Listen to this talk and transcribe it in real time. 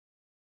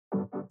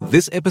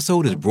This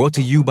episode is brought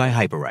to you by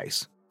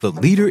Hyperice, the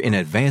leader in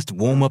advanced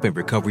warm-up and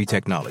recovery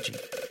technology.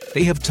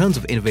 They have tons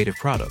of innovative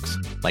products,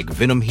 like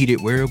Venom-heated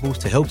wearables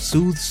to help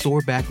soothe sore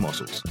back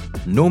muscles,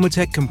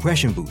 Normatec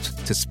compression boots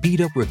to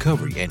speed up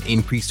recovery and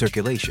increase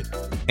circulation,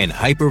 and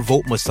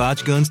Hypervolt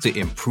massage guns to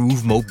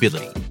improve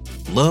mobility.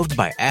 Loved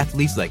by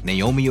athletes like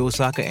Naomi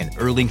Osaka and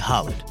Erling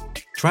Haaland.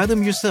 Try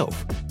them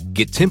yourself.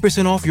 Get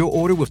 10% off your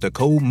order with the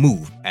code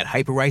MOVE at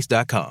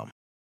hyperice.com.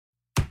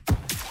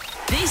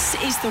 This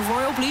is the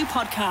Royal Blue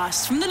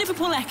Podcast from the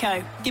Liverpool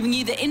Echo, giving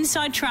you the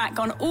inside track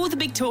on all the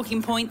big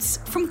talking points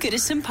from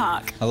Goodison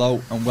Park. Hello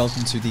and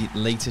welcome to the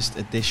latest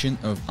edition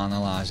of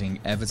Analysing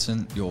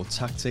Everton, your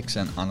tactics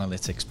and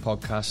analytics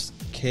podcast,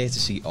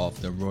 courtesy of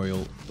the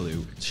Royal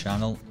Blue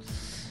channel.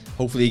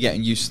 Hopefully you're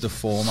getting used to the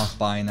format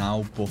by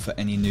now, but for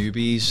any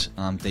newbies,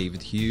 I'm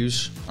David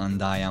Hughes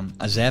and I am,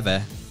 as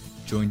ever,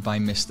 joined by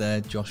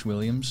Mr. Josh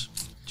Williams.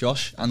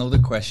 Josh, I know the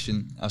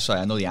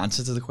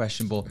answer to the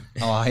question, but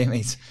how are you,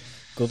 mate?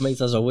 Good,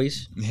 mate, as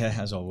always. Yeah,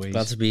 as always.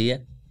 Glad to be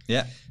here.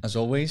 Yeah, as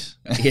always.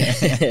 Yeah.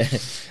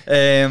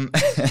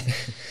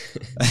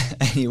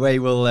 Anyway,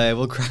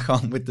 we'll crack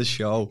on with the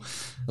show.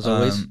 As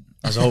always.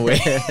 As always.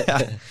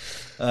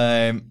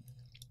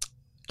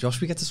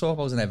 Josh, we get to talk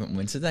about an Everton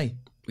win today.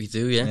 We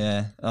do,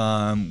 yeah.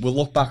 Yeah. We'll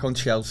look back on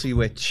Chelsea,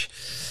 which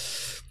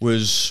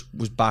was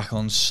back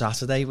on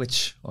Saturday,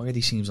 which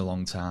already seems a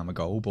long time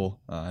ago, but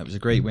it was a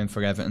great win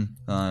for Everton.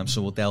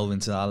 So we'll delve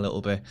into that a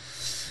little bit.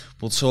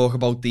 We'll talk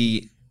about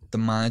the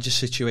manager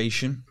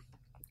situation.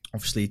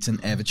 Obviously, it's an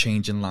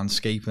ever-changing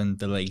landscape, and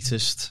the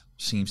latest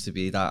seems to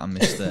be that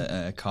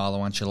Mr. Carlo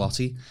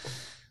Ancelotti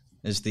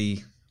is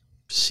the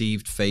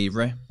perceived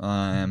favourite.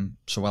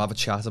 So we'll have a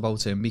chat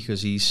about him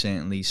because he's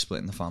certainly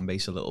splitting the fan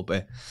base a little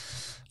bit.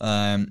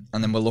 And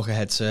then we'll look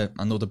ahead to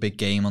another big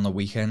game on the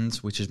weekend,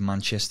 which is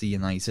Manchester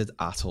United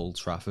at Old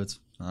Trafford.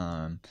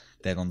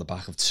 They're on the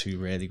back of two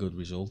really good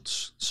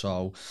results.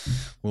 So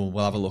we'll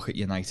have a look at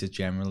United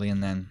generally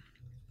and then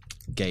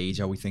gauge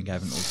how we think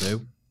Everton will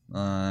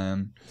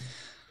do.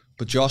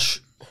 But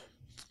Josh,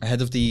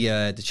 ahead of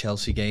the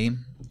Chelsea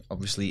game,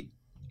 obviously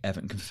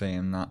Everton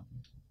confirmed that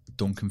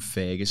Duncan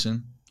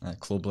Ferguson,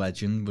 club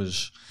legend,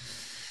 was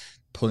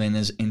put in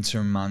as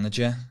interim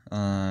manager.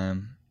 That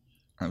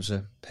was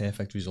a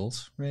perfect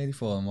result, really,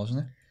 for him, wasn't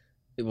it?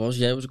 It was,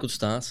 yeah. It was a good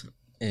start.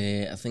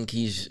 I think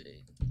he's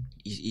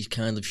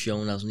kind of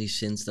shown, hasn't he,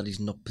 since that he's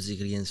not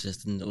particularly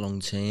interested in the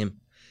long term.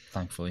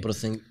 Thankfully. But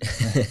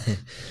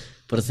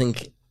I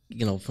think,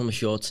 you know, from a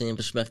short term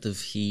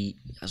perspective,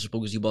 I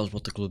suppose he was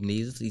what the club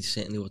needed. He's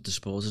certainly what the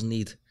supporters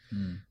need.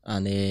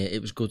 And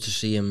it was good to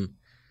see him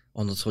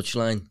on the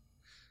touchline.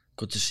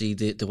 Good to see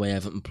the way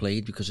Everton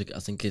played, because I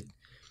think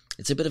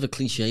it's a bit of a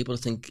cliche, but I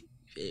think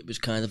it was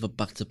kind of a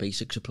back to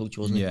basics approach,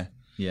 wasn't it?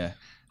 Yeah.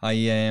 I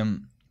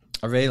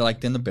really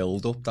liked in the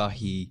build up that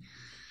he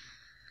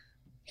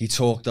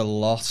talked a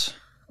lot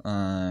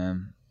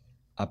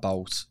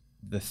about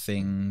the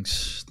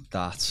things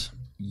that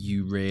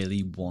you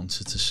really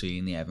wanted to see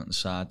in the Everton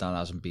side that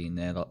hasn't been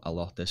there a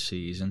lot this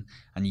season,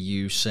 and he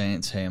used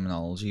certain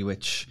terminology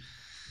which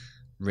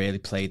really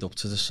played up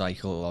to the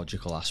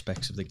psychological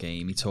aspects of the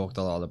game. He talked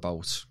a lot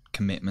about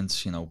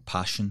commitments,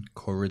 passion,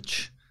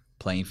 courage,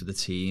 playing for the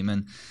team,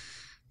 and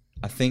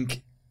I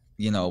think,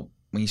 when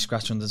you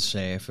scratch under the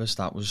surface,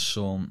 that was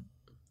some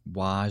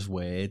wise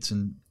words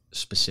and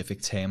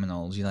specific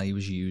terminology that he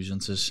was using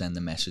to send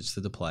a message to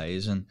the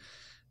players, and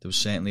there was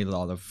certainly a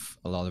lot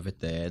of it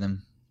there,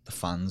 and the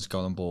fans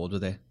got on board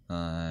with it.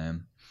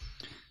 And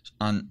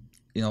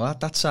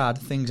that side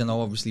of things, I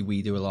know obviously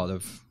we do a lot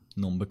of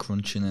number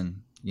crunching,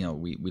 and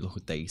we look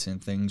at data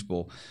and things,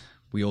 but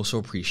we also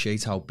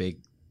appreciate how big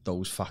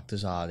those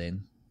factors are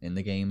in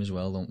the game as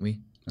well, don't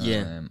we?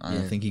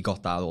 I think he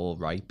got that all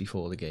right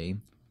before the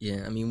game.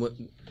 Yeah, I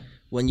mean,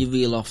 when you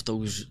reel off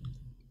those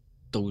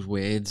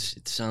words,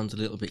 it sounds a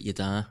little bit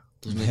yada,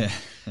 doesn't it?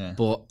 Yeah.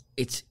 But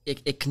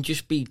it can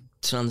just be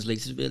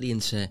translated really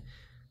into,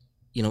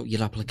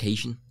 your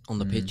application on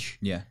the pitch.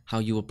 Yeah. How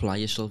you apply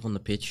yourself on the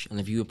pitch, and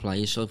if you apply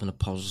yourself in a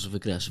positive,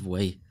 aggressive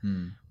way,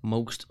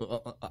 most,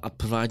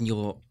 providing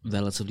you're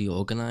relatively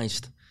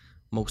organised,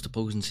 most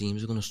opposing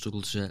teams are going to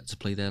struggle to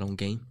play their own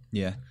game.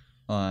 Yeah.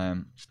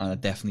 And I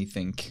definitely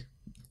think,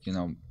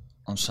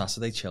 on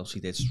Saturday, Chelsea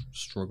did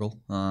struggle.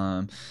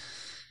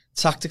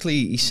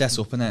 Tactically, he set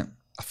up in a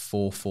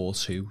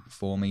 4-4-2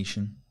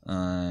 formation,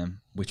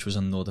 which was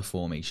another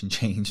formation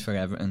change for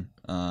Everton.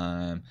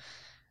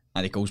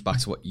 And it goes back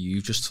to what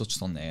you just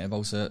touched on there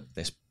about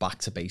this back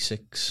to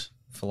basics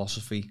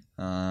philosophy.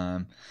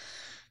 But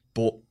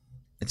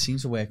it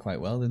seems to work quite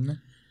well, didn't it?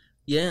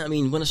 Yeah, I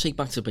mean, when I say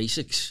back to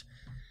basics,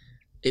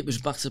 it was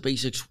back to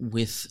basics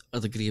with a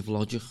degree of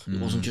logic. It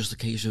wasn't just a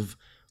case of,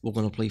 we're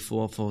going to play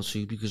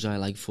 4-4-2 because I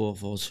like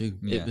 4-4-2.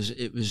 Yeah.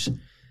 It was,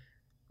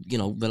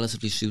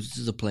 relatively suited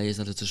to the players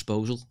at its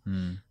disposal.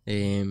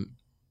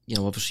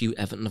 Obviously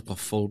Everton have got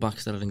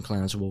full-backs that are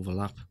inclined to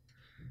overlap.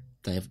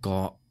 They've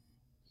got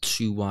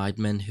two wide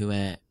men who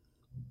are,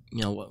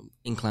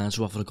 inclined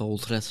to offer a goal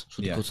threat,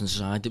 so they cut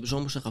inside. It was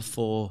almost like a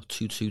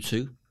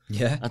 4-2-2-2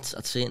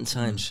 at certain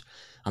times.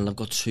 and they've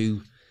got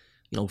two,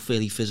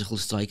 fairly physical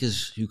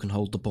strikers who can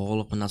hold the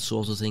ball up and that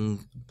sort of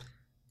thing.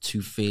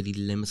 Two fairly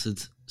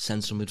limited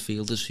central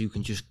midfielders who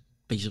can just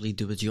basically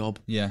do a job.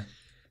 Yeah.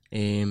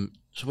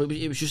 So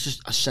it was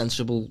just a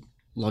sensible,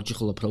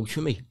 logical approach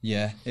for me.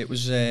 Yeah, it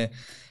was.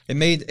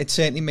 It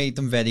certainly made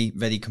them very,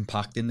 very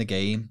compact in the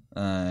game.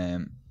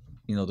 There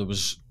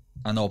was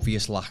an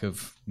obvious lack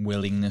of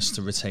willingness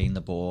to retain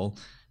the ball.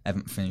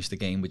 Everton finished the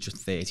game with just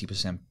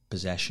 30%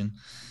 possession.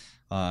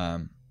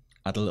 Had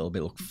a little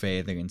bit look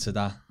further into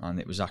that, and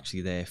it was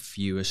actually their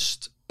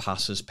fewest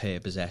passes per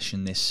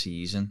possession this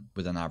season,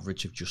 with an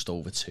average of just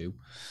over 2,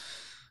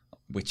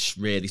 which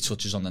really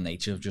touches on the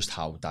nature of just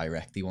how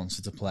direct he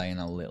wanted to play and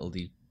how little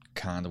he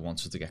kind of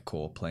wanted to get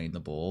caught playing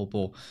the ball.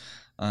 But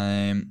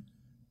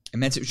it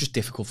meant it was just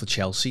difficult for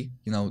Chelsea.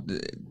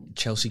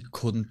 Chelsea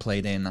couldn't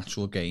play their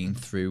natural game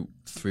through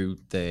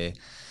their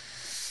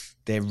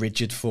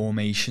rigid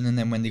formation, and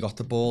then when they got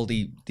the ball,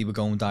 they were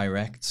going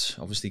direct.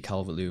 Obviously,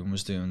 Calvert-Lewin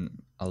was doing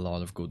a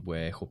lot of good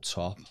work up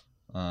top.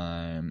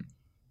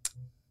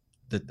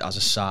 As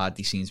a side,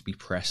 they seemed to be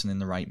pressing in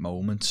the right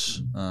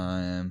moments,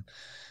 and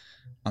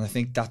I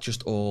think that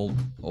just all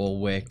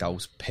worked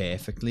out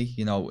perfectly.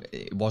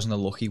 It wasn't a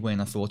lucky win.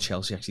 I thought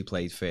Chelsea actually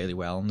played fairly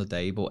well on the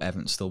day, but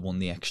Everton still won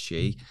the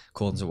XG.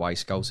 According to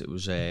Wisecout, it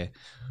was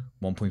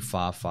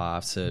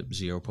 1.55 to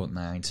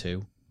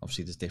 0.92.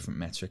 Obviously, there's different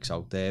metrics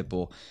out there,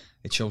 but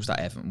it shows that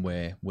Everton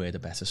were the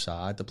better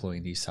side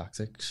deploying these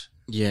tactics.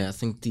 Yeah, I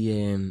think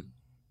the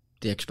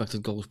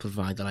expected goals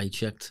provided I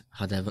checked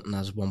had Everton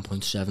as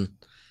 1.7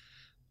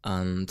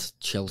 and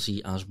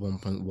Chelsea as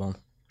 1.1.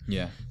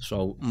 Yeah.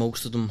 So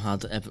most of them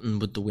had Everton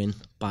with the win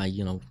by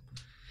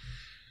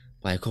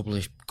a couple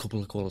of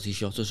quality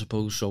shots, I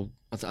suppose. So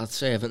I'd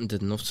say Everton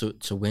did enough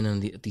to win,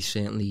 and they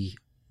certainly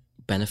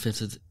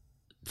benefited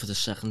for the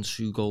second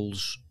 2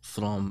 goals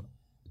from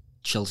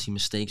Chelsea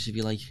mistakes, if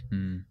you like.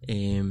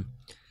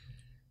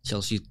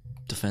 Chelsea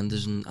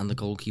defenders and the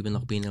goalkeeper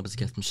not being able to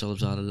get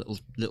themselves out of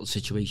little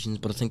situations,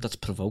 but I think that's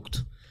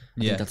provoked.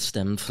 I think that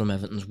stemmed from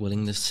Everton's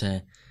willingness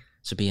to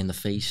be in the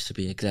face, to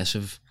be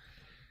aggressive.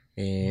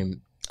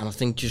 And I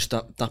think just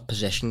that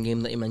possession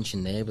game that you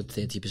mentioned there with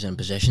 30%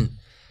 possession,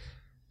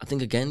 I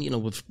think again,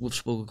 we've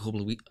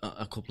spoken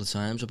a couple of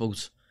times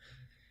about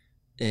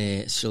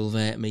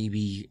Silva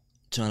maybe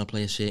trying to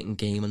play a certain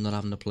game and not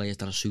having the players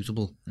that are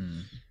suitable.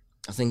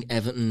 I think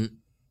Everton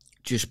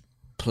just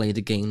played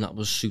a game that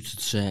was suited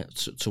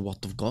to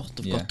what they've got.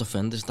 They've got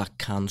defenders that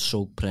can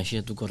soak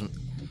pressure. They've got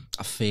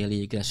a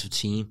fairly aggressive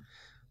team.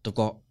 They've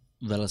got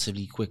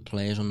relatively quick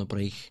players on the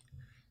break.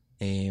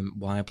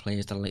 Wide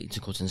players that are likely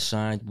to cut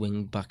inside,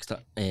 wing backs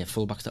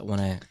full-backs that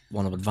want to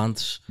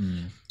advance,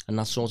 and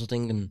that sort of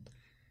thing. And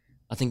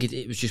I think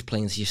it was just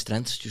playing to your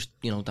strengths, just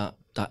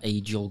that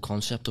age-old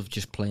concept of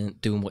just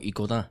doing what you're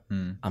good at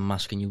and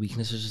masking your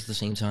weaknesses at the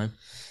same time.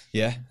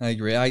 Yeah, I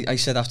agree. I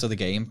said after the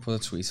game,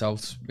 put a tweet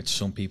out, which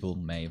some people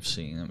may have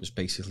seen. It was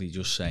basically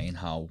just saying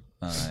how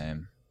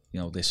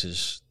this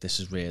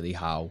is really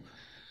how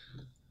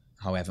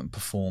Everton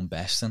perform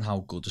best and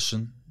how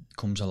Goodison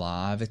comes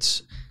alive.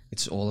 It's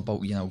all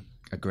about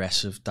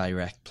aggressive,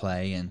 direct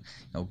play and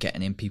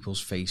getting in people's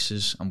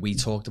faces. And we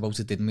talked about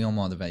it, didn't we, on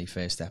one of the very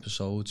first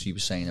episodes? You were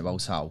saying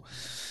about how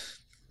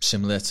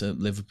similar to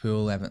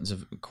Liverpool, Everton's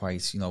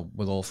quite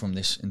we're all from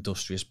this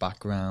industrious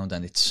background,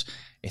 and it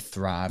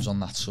thrives on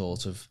that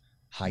sort of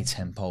high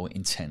tempo,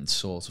 intense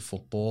sort of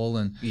football,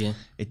 and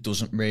it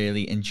doesn't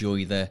really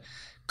enjoy the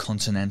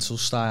continental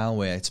style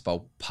where it's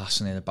about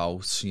passing it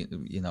about,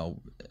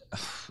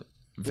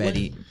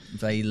 very,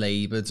 very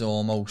laboured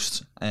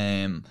almost.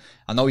 I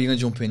know you're going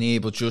to jump in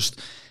here, but just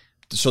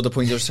so the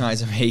point I was trying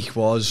to make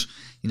was,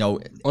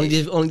 only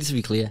to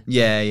be clear.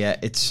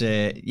 It's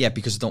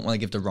because I don't want to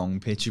give the wrong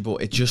picture,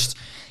 but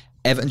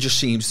Everton just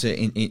seems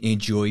to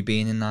enjoy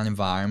being in that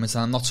environment.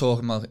 And I'm not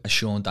talking about a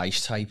Sean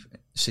Dyche type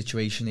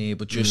situation here,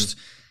 but just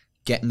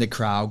getting the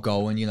crowd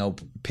going,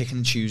 picking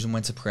and choosing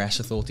when to press.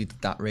 I thought he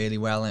did that really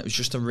well, and it was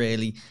just a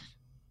really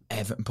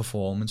Everton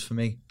performance for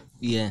me.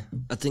 Yeah,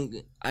 I think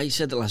I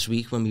said it last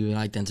week when we were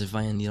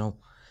identifying,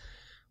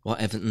 what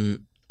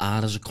Everton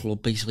are as a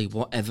club, basically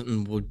what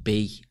Everton would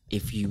be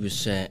if you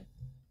was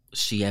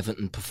see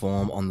Everton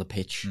perform on the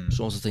pitch,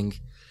 sort of thing.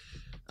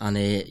 And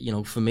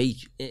for me,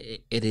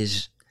 it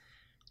is,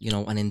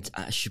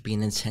 it should be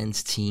an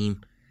intense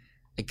team,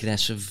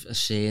 aggressive,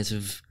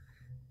 assertive,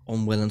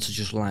 unwilling to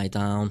just lie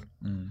down.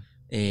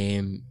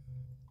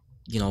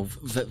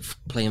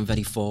 Playing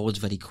very forwards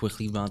very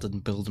quickly rather than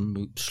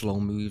building slow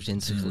moves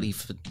intricately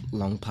for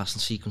long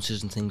passing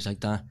sequences and things like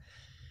that.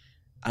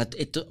 And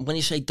when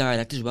you say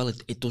direct as well,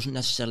 it doesn't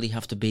necessarily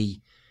have to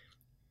be,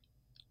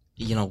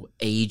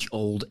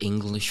 age-old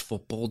English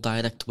football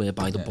direct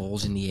whereby the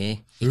ball's in the air.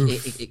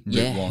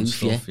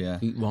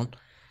 Route one.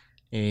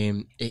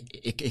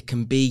 It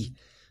can be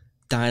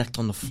direct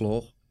on the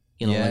floor.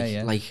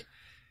 Like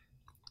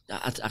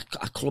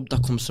a club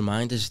that comes to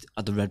mind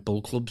are the Red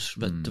Bull clubs.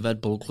 The Red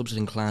Bull clubs are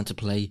inclined to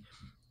play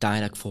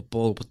direct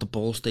football, but the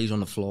ball stays on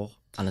the floor,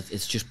 and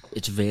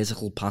it's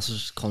vertical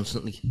passes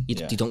constantly.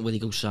 You don't really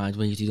go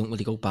sideways, you don't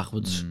really go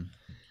backwards.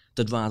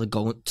 they'd rather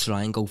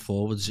try and go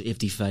forwards. If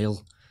they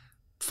fail,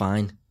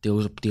 fine.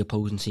 The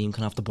opposing team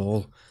can have the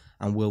ball,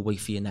 and we'll wait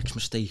for your next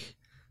mistake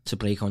to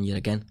break on you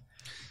again.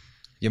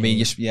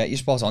 You're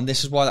spot on.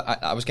 This is why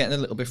I was getting a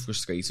little bit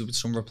frustrated with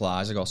some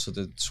replies I got to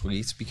the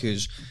tweet,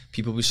 because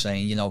people were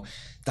saying,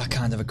 that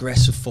kind of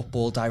aggressive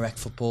football, direct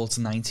football, it's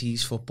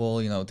 90s football,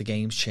 the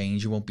game's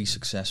change, you won't be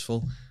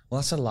successful.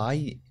 Well, that's a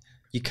lie.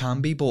 You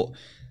can be, but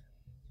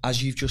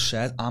as you've just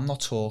said, I'm not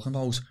talking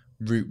about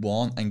route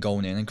one and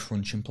going in and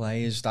crunching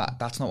players.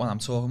 That's not what I'm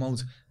talking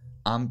about.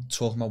 I'm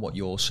talking about what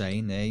you're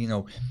saying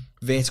there,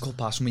 vertical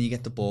passing when you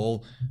get the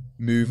ball,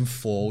 moving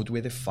forward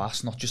with it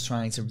fast, not just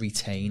trying to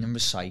retain and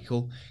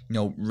recycle,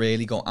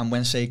 really go. And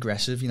when I say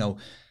aggressive,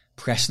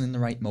 pressing in the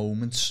right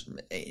moments,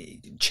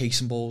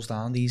 chasing balls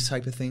down, these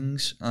type of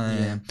things.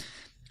 And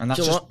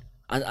that's just...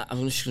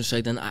 I'm just going to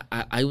say then,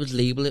 I would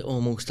label it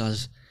almost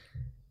as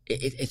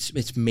it's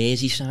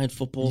Merseyside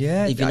football.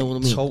 Yeah, if you know what I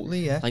mean.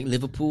 Totally, yeah. Like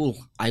Liverpool,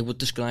 I would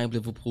describe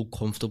Liverpool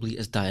comfortably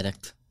as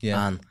direct.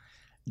 Yeah. And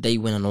they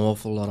win an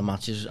awful lot of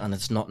matches, and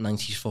it's not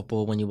 90s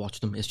football when you watch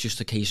them. It's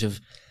just a case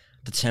of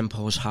the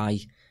tempo is high,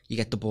 you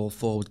get the ball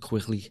forward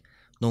quickly,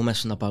 no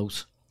messing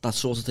about, that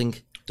sort of thing.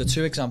 The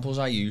two examples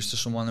I used to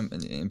someone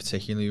in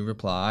particular who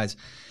replied, he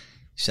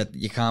said,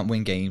 you can't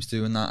win games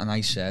doing that. And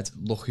I said,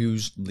 look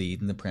who's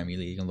leading the Premier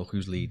League and look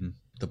who's leading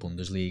the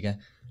Bundesliga.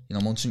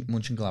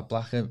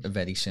 Mönchengladbach are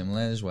very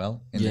similar as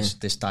well in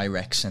this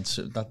direct sense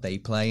that they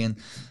play in.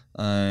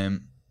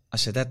 I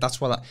said that's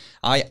what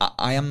I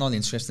am not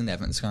interested in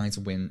Everton trying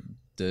to win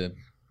the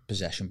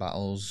possession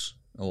battles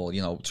or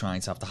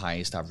trying to have the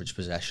highest average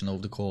possession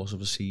over the course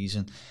of a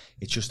season.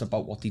 It's just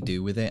about what they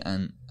do with it,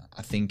 and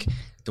I think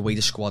the way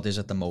the squad is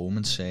at the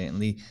moment,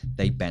 certainly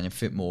they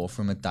benefit more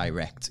from a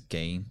direct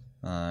game.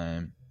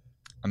 I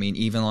mean,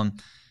 even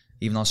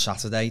on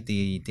Saturday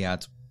they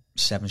had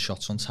 7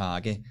 shots on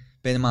target.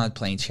 Bear in mind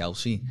playing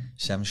Chelsea,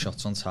 7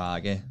 shots on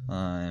target,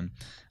 and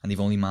they've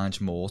only managed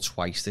more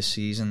twice this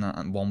season,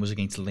 and one was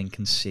against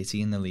Lincoln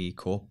City in the League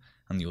Cup,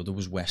 and the other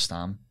was West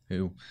Ham,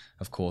 who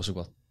of course have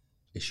got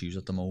issues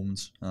at the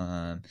moment.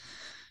 That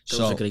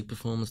was a great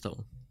performance, that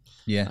one.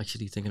 Yeah.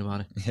 Actually thinking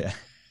about it.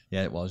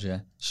 Yeah, it was, yeah.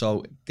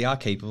 So they are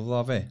capable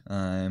of it.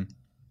 I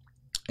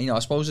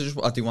suppose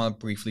I do want to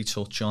briefly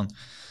touch on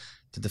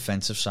the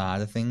defensive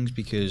side of things,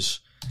 because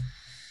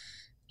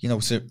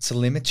to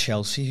limit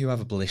Chelsea, who have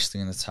a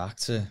blistering attack,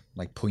 to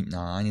like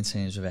 0.9 in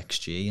terms of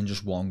XG and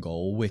just 1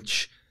 goal,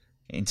 which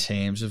in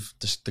terms of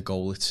the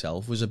goal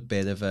itself was a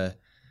bit of a,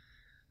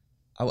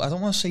 I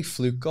don't want to say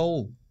fluke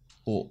goal,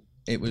 but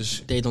it was...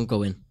 They don't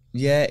go in.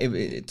 Yeah,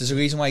 there's a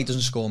reason why he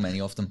doesn't score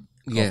many of them.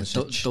 Yeah,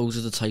 those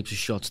are the types of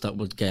shots that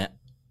would get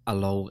a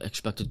low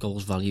expected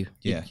goals value.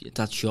 Yeah.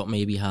 That shot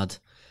maybe had,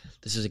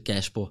 this is a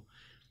guess, but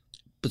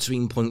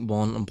between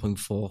 0.1 and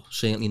 0.4,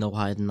 certainly no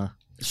higher than that.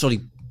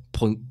 Sorry,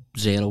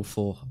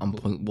 0.04 and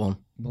 0.1. Well,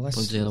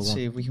 let's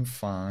see if we can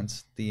find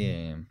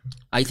the...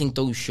 I think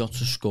those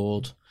shots are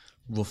scored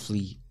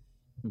roughly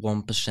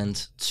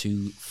 1%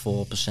 to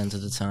 4%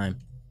 of the time,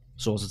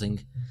 sort of thing.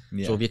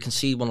 Yeah. So if you can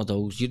see one of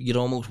those, you're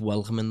almost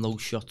welcoming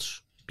those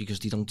shots because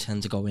they don't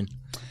tend to go in.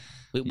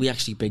 We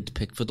actually bigged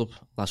Pickford up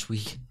last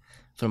week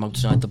from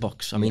outside the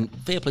box. I mean,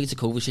 fair play to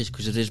Kovacic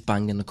because it is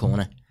bang in the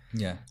corner.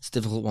 Yeah, it's a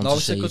difficult one to save.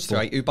 It's a good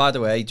strike. Who, by the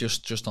way,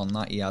 just on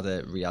that, he had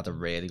a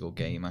really good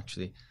game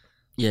actually.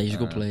 Yeah, he's a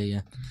good player.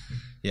 Yeah.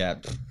 Yeah,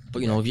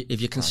 but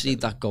if you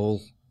concede that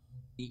goal,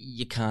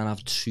 you can't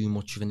have too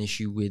much of an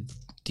issue with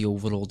the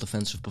overall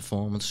defensive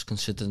performance,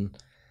 considering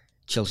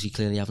Chelsea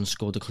clearly haven't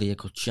scored a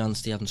clear-cut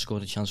chance. They haven't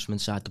scored a chance from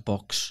inside the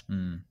box.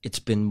 It's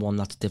been one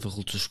that's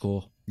difficult to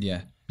score.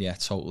 Yeah,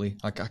 totally.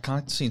 I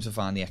can't seem to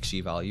find the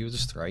XG value of the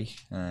strike,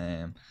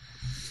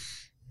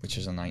 which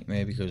is a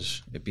nightmare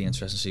because it'd be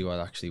interesting to see what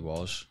it actually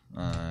was.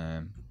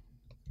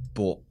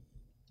 But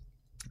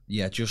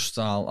yeah, just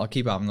I'll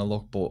keep having a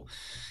look. But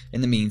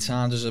in the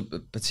meantime, there's a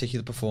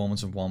particular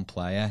performance of one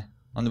player,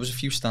 and there was a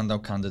few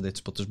standout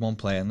candidates, but there's one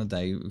player in the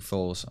day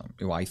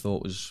who I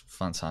thought was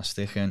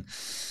fantastic, and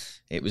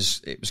it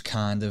was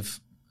kind of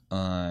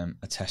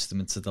a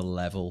testament to the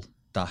level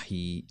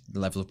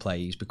of play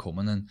he's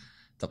becoming, and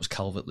that was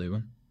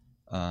Calvert-Lewin.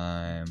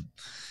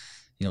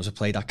 To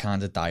play that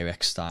kind of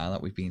direct style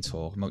that we've been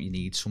talking about, you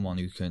need someone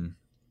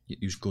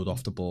who's good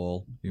off the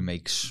ball, who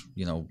makes,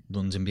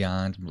 runs in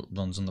behind,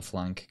 runs on the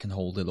flank, can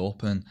hold it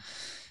up, and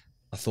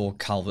I thought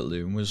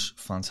Calvert-Lewin was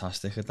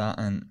fantastic at that.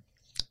 And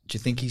do you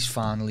think he's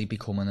finally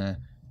becoming a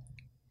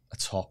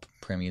top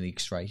Premier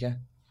League striker?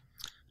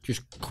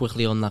 Just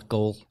quickly on that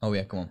goal. Oh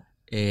yeah, come on.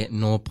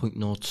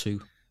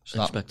 0.02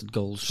 expected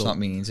goals. So that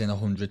means in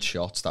 100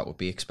 shots that would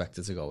be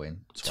expected to go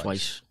in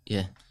twice.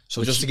 Yeah.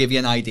 So just to give you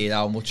an idea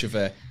how much of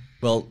a...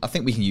 Well, I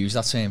think we can use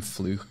that same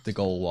fluke the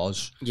goal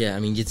was. Yeah, I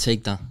mean, you'd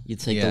take that. You'd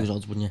take those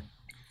odds, wouldn't you?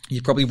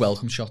 You'd probably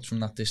welcome shots from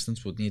that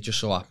distance, wouldn't you? It just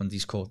so happened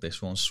he's caught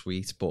this one,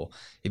 sweet. But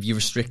if you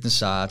restrict the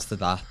sides to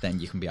that,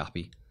 then you can be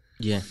happy.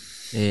 Yeah.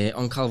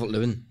 On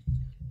Calvert-Lewin,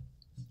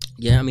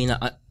 yeah, I mean,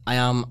 I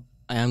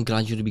am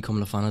gradually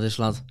becoming a fan of this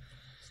lad.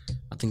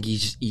 I think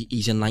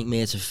he's a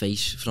nightmare to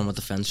face from a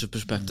defensive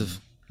perspective.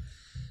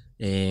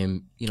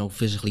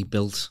 physically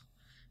built.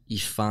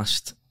 He's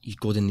fast. He's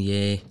good in the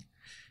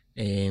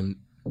air.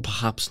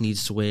 Perhaps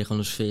needs to work on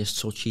his first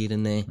touch here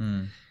and there.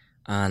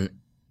 And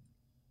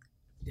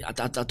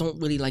I don't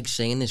really like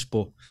saying this,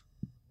 but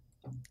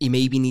he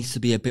maybe needs to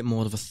be a bit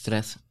more of a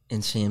threat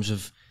in terms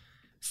of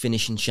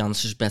finishing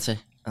chances better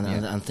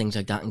and things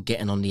like that, and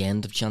getting on the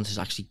end of chances,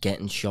 actually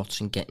getting shots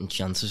and getting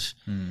chances.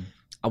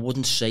 I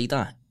wouldn't say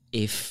that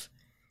if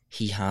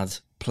he had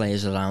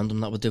players around him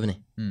that were doing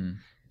it.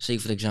 Say,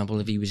 for example,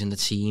 if he was in the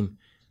team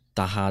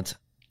that had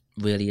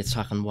really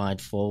attacking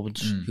wide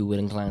forwards who were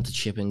inclined to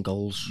chip in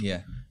goals,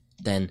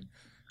 then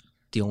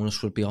the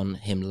onus would be on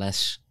him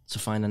less to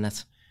find a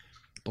net.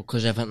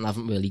 Because Everton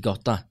haven't really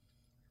got that,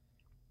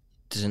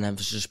 there's an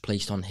emphasis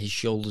placed on his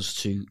shoulders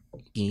to,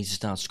 he needs to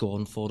start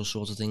scoring for the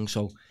sort of thing.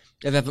 So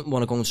if Everton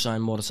want to go and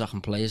sign more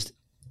attacking players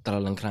that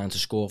are inclined to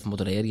score from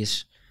other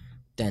areas,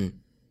 then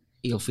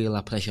he'll feel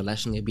that pressure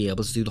less and he'll be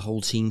able to do the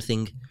whole team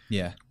thing.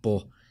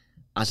 But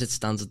as it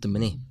stands at the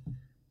minute,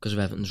 because of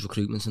Everton's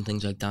recruitments and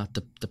things like that,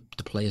 the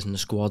players in the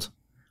squad,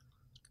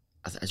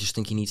 I just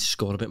think he needs to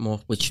score a bit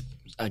more, which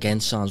again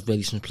sounds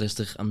really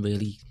simplistic and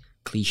really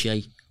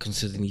cliche,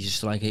 considering he's a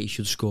striker. He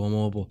should score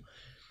more, but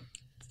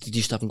they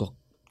just haven't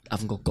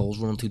got goals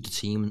running through the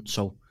team. And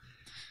so,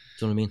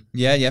 do you know what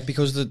I mean?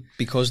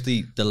 Because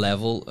the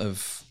level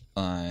of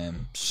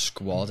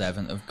squad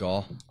Everton have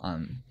got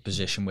and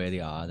position where they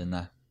are in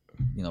that,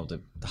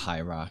 the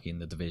hierarchy in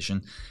the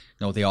division,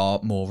 they are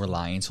more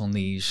reliant on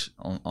these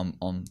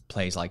on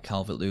players like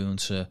Calvert-Lewin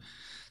to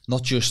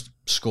not just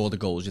score the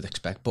goals you'd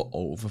expect, but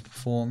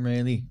overperform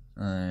really.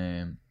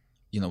 So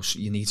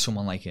you need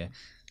someone like a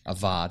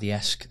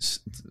Vardy-esque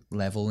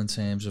level in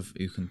terms of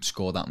who can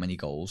score that many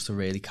goals to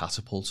really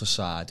catapult a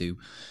side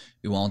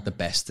who aren't the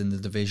best in the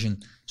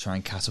division, try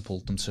and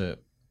catapult them to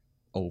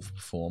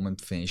overperform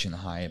and finish in a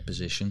higher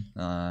position.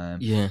 I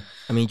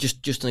mean,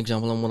 just an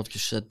example on what I've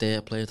just said there,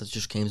 a player that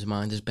just came to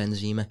mind is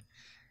Benzema.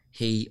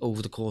 He,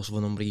 over the course of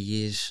a number of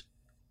years,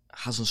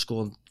 hasn't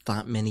scored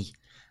that many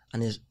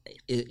and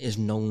is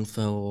known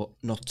for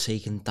not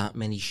taking that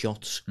many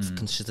shots,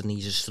 considering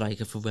he's a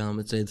striker for Real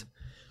Madrid.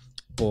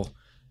 But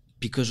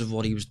because of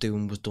what he was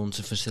doing was done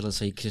to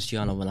facilitate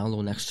Cristiano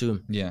Ronaldo next to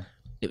him.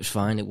 It was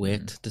fine, it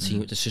worked.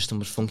 The system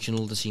was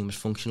functional, the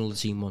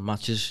team won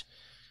matches,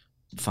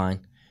 fine.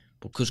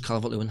 But because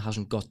Calvert-Lewin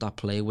hasn't got that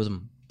player with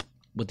him,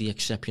 with the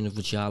exception of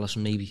Richarlison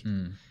maybe,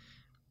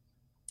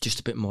 just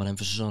a bit more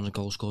emphasis on the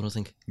goal scoring, I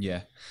think.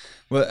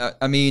 Well,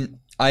 I mean,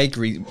 I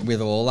agree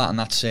with all that, and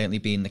that's certainly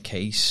been the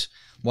case.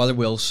 What I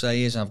will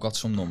say is, I've got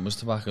some numbers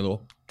to back it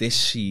up, this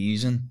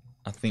season,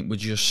 I think we're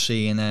just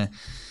seeing a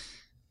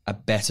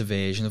better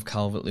version of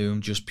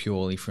Calvert-Lewin just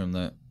purely from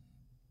the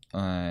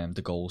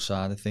goal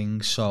side of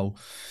things. So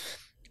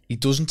he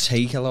doesn't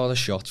take a lot of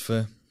shots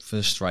for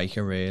the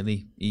striker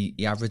really.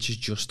 He averages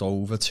just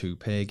over 2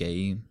 per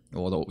game,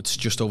 or it's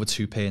just over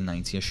 2 per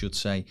 90 I should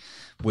say,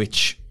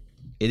 which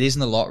it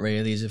isn't a lot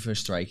really, is it, for a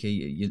striker?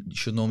 You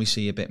should normally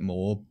see a bit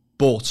more.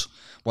 But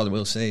what I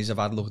will say is I've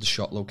had a look at the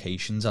shot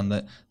locations and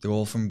they're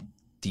all from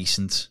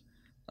decent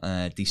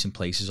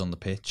places on the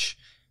pitch.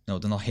 They're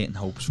not hitting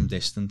hopes from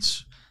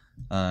distance.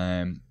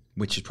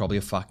 Which is probably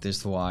a factor as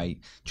to why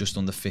just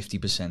under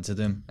 50% of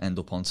them end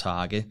up on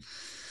target.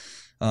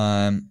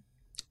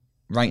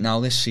 Right now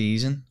this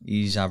season,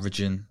 he's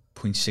averaging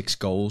 0.6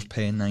 goals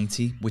per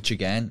 90, which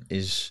again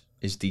is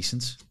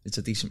decent. It's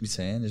a decent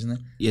return, isn't it?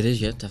 It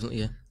is, yeah, definitely,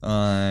 yeah.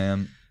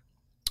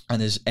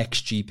 And his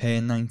XG per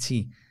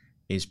 90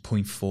 is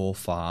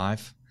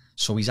 0.45.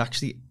 So he's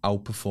actually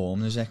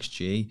outperforming his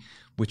XG,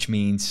 which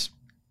means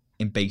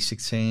in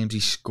basic terms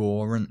he's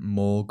scoring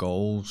more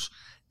goals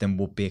than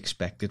would be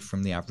expected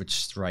from the average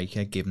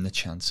striker, given the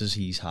chances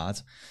he's had.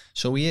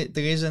 So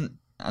there is an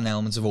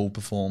element of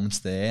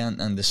overperformance there,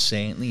 and there's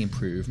certainly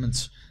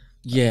improvements.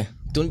 Yeah,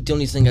 the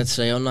only thing I'd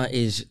say on that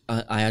is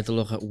I had to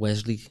look at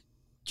Wesley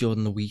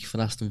during the week for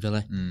Aston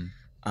Villa,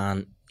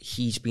 and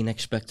he's been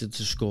expected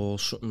to score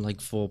something like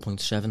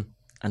 4.7,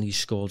 and he's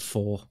scored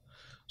 4.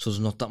 So there's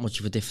not that much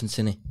of a difference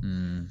in it.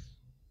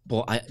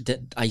 But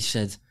I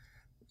said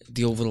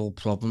the overall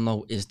problem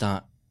though is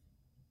that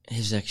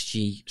his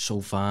XG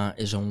so far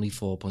is only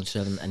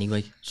 4.7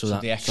 anyway. So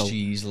the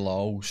XG is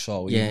low.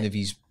 So even if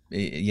he's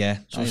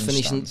so his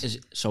finishing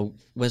so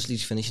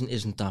Wesley's finishing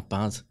isn't that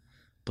bad,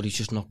 but he's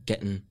just not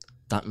getting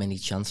that many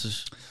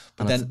chances.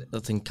 But then I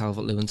think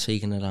Calvert-Lewin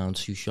taking around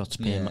 2 shots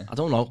per match. I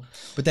don't know.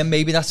 But then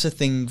maybe that's a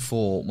thing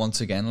for,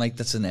 once again, like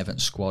that's an Everton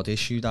squad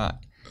issue that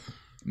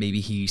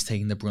maybe he's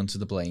taking the brunt of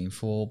the blame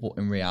for. But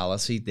in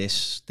reality,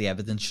 the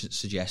evidence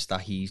suggests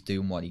that he's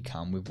doing what he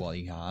can with what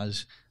he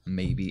has. And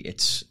maybe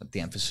it's the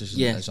emphasis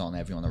is on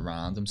everyone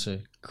around him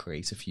to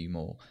create a few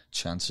more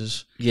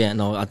chances. Yeah,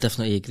 no, I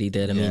definitely agree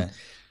there. I mean,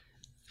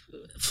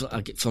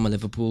 from a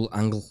Liverpool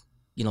angle,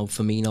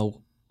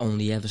 Firmino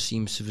only ever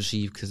seems to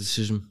receive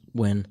criticism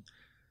when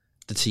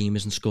the team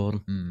isn't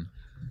scoring.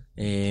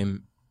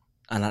 And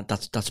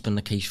that's been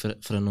the case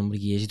for a number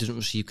of years. He doesn't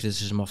receive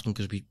criticism often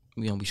because we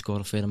score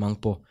a fair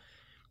amount, but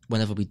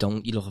whenever we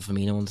don't, you look at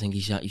Firmino and think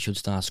he should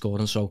start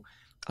scoring. So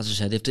as I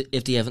said,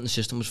 if the Everton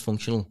system was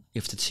functional,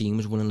 if the team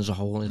was winning as a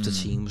whole, if the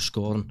team was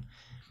scoring,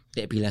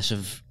 there'd be less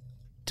of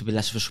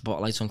a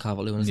spotlight on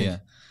Calvert-Lewin, I think.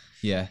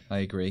 Yeah, I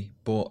agree.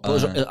 But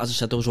as I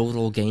said, those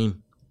overall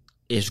game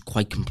is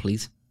quite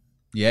complete.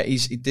 Yeah,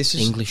 this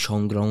is English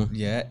homegrown.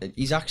 Yeah, I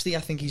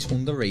think he's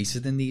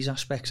underrated in these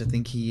aspects. I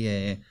think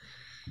he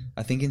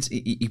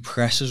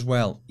presses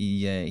well.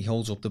 He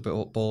holds up the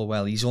ball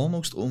well. He's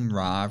almost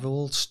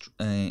unrivaled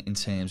in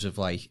terms of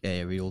like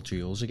aerial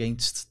duels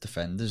against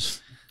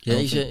defenders. Yeah,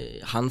 he's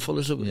a handful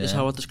is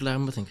how I describe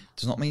him, I think.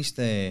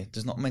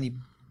 There's not many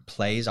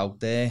players out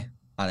there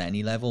at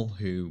any level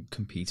who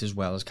compete as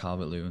well as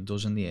Calvert-Lewin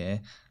does in the air.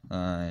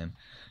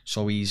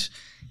 So he's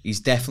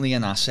definitely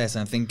an asset,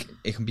 and I think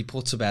it can be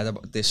put to bed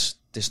about this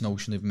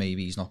notion of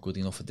maybe he's not good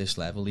enough at this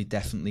level. He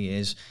definitely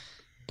is,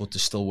 but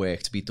there's still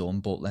work to be done.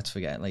 But let's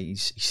forget, like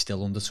he's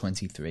still under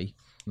 23,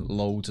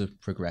 loads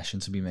of progression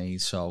to be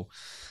made. So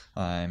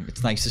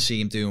it's nice to see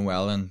him doing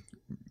well and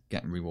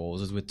getting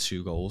rewarded with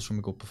 2 goals from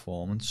a good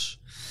performance.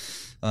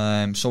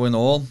 So in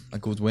all, a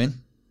good win,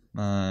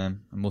 a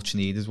much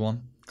needed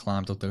one.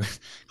 Climbed out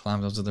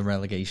of the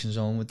relegation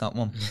zone with that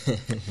one.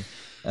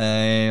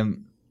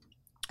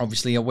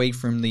 Obviously, away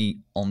from the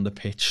on the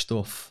pitch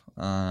stuff,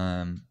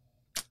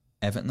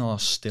 Everton are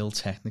still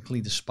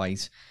technically,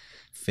 despite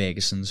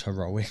Ferguson's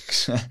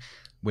heroics,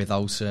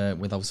 without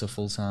a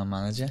full-time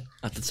manager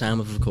at the time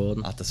of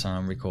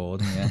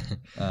recording.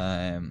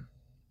 Yeah.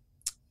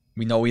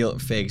 We know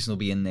Ferguson will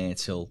be in there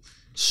till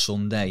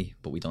Sunday,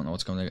 but we don't know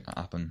what's going to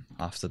happen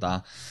after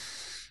that.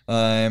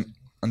 And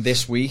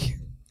this week,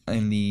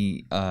 in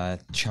the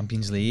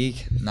Champions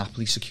League,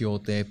 Napoli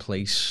secured their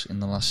place in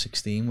the last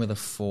 16 with a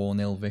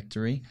 4-0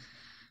 victory,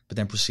 but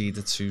then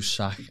proceeded to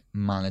sack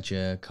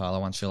manager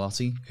Carlo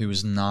Ancelotti, who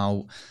is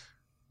now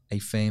a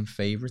firm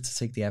favourite to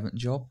take the Everton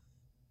job.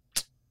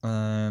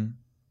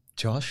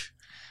 Josh,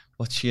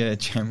 what's your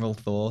general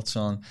thoughts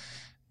on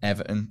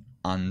Everton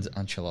and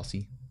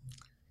Ancelotti?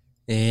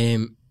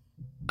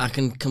 I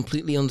can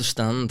completely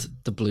understand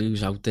the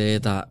Blues out there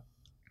that,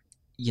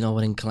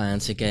 are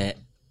inclined to get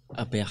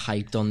a bit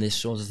hyped on this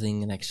sort of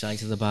thing and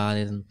excited about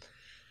it and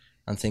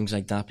things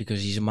like that,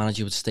 because he's a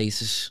manager with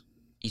status.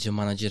 He's a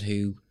manager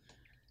who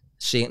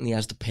certainly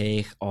has the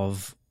perk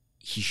of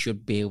he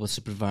should be able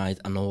to provide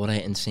an aura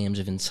in terms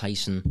of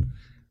enticing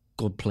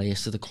good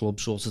players to the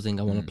club sort of thing.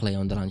 I want to play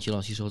under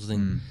Ancelotti sort of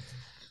thing.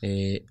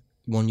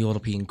 Won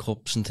European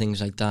Cups and things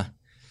like that.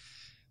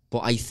 But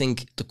I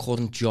think the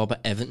current job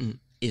at Everton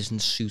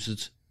isn't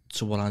suited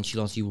to what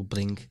Ancelotti will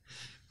bring.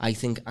 I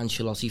think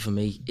Ancelotti, for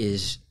me,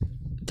 is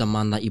the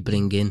man that you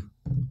bring in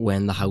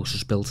when the house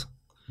is built.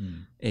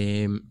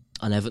 And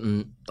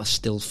Everton are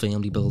still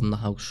firmly building the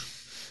house.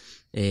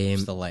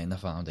 Still laying the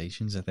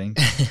foundations, I think.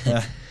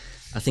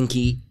 I think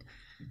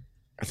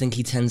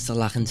he tends to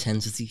lack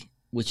intensity,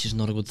 which is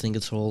not a good thing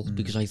at all,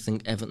 because I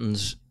think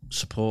Everton's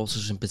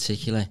supporters in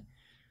particular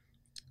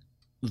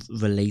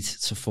relate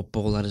to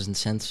football that is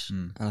intense,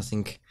 and I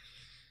think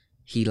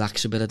he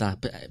lacks a bit of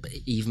that. But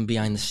even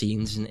behind the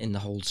scenes in the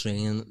whole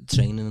training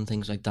and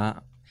things like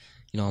that,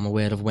 I'm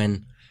aware of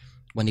when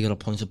he got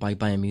appointed by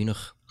Bayern Munich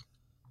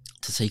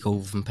to take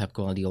over from Pep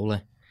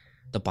Guardiola,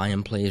 the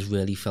Bayern players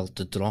really felt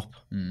the drop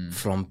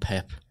from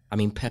Pep. I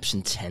mean, Pep's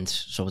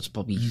intense, so it's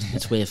probably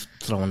it's worth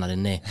throwing that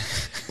in there.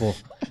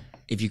 But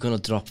if you're going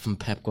to drop from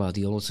Pep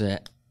Guardiola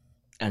to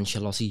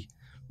Ancelotti,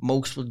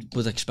 most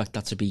would expect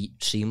that to be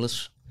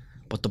seamless.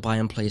 But the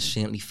Bayern players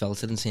certainly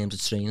felt it in terms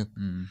of training,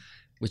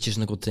 which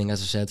isn't a good thing,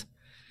 as I said.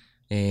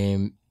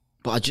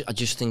 But I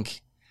just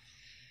think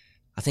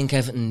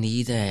Everton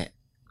need an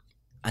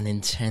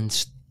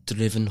intense,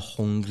 driven,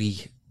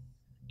 hungry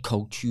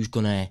coach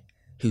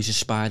who's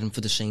aspiring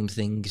for the same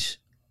things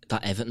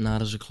that Everton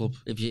are as a club,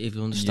 if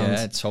you understand.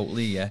 Yeah,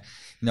 totally, yeah.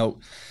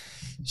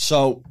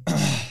 So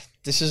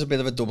this is a bit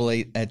of a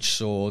double-edged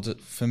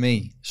sword for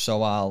me.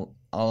 So I'll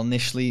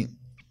initially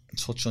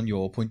touch on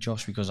your point,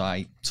 Josh, because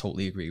I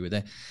totally agree with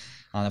it.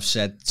 And I've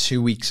said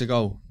 2 weeks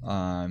ago,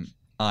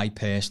 I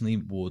personally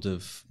would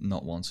have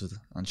not wanted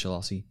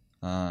Ancelotti.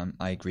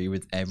 I agree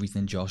with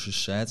everything Josh has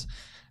said.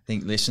 I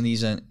think, listen,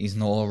 he's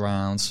an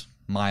all-round,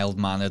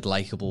 mild-mannered,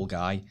 likeable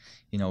guy.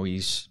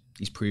 He's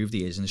proved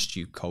he is an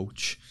astute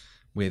coach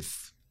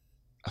with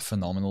a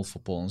phenomenal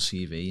footballing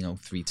CV.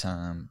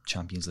 3-time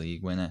Champions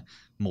League winner,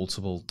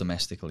 multiple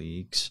domestic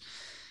leagues.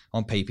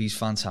 On paper, he's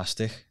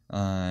fantastic.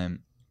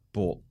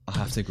 But I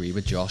have to agree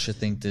with Josh. I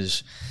think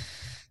there's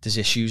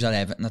issues at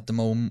Everton at the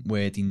moment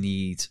where they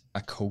need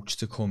a coach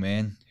to come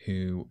in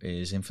who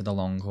is in for the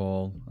long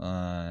haul.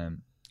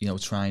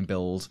 Try and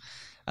build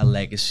a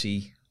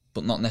legacy,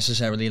 but not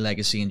necessarily a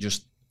legacy and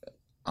just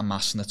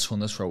amassing a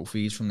ton of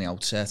trophies from the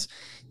outset.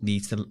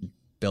 Needs to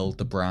build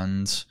the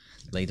brand,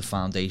 lay the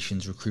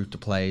foundations, recruit the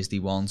players they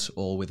want,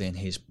 all within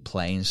his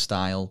playing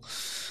style.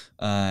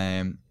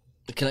 Can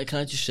I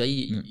just say,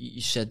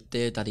 you said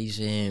there that he's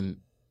an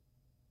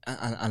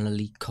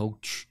elite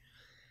coach.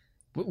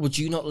 Would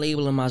you not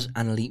label him as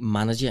an elite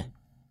manager,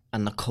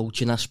 and the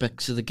coaching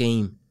aspects of the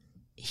game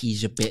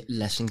he's a bit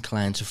less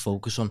inclined to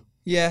focus on?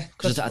 Yeah,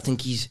 because I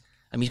think he's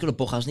I mean, he's got a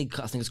book, hasn't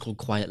he? I think it's called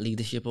Quiet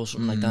Leadership or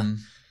something like that.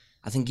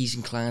 I think he's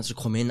inclined to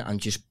come in and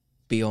just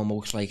be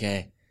almost like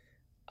an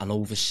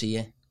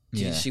overseer. Do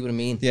you see what I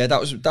mean? Yeah,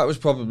 that was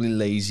probably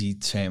lazy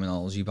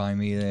terminology by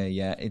me there.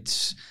 Yeah,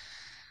 it's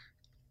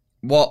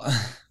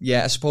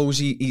I suppose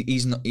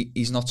he's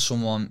not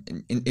someone.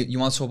 You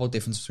want to talk about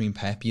difference between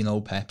Pep?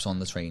 Pep's on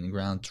the training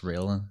ground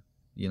drilling.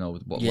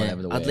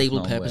 Whatever the word. I'd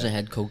label Pep as a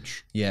head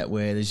coach. Yeah,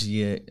 whereas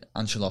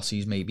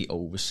Ancelotti's maybe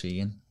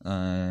overseeing.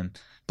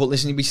 But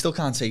listen, we still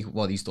can't take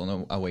what he's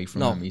done away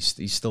from him.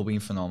 He's still been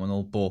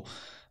phenomenal. But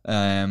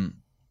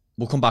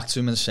we'll come back to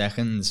him in a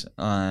second.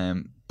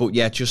 But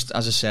yeah, just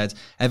as I said,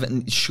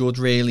 Everton should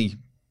really...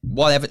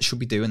 What Everton should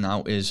be doing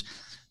now is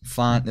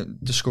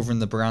discovering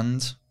the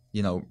brand,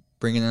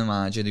 bringing in a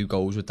manager who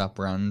goes with that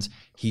brand.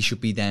 He should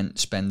be then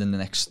spending the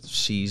next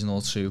season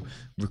or two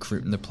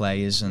recruiting the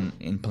players and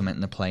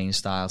implementing the playing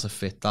style to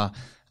fit that.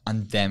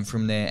 And then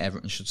from there,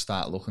 Everton should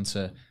start looking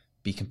to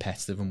be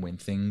competitive and win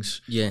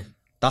things. Yeah.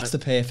 That's the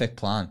perfect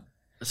plan.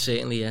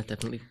 Certainly, yeah,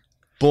 definitely.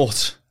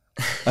 But,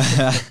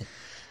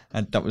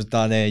 and that was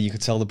that, you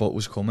could tell the boat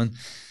was coming.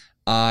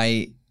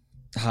 I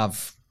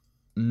have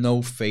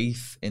no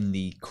faith in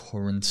the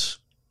current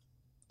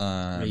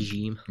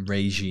regime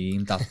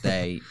that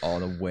they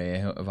are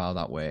aware of how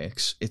that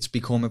works. It's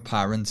become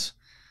apparent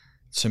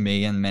to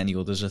me and many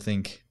others, I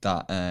think,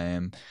 that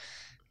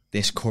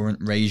this current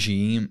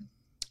regime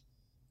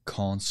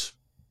can't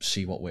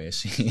see what we're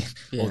seeing,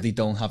 or they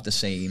don't have the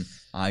same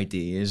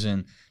ideas.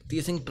 And do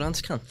you think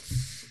Brandt can,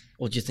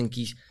 or do you think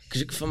he's?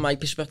 Because from my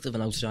perspective,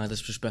 an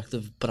outsider's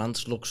perspective,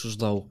 Brandt looks as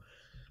though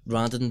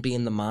rather than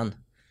being the man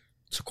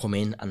to come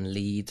in and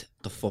lead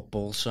the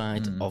football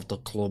side of the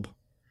club,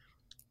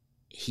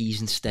 he's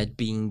instead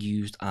being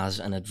used as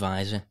an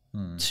advisor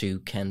to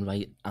Ken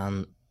Wright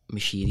and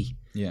Mashiri,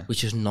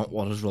 which is not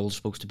what his role is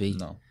supposed to be.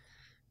 No,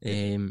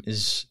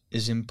 his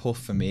input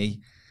for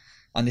me,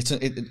 and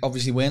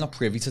obviously we're not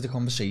privy to the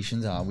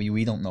conversations, are we?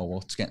 We don't know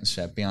what's getting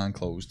said behind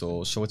closed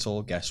doors, so it's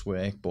all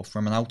guesswork. But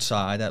from an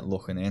outsider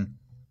looking in,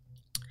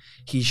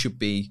 he should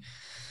be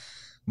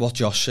what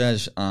Josh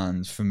says,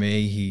 and for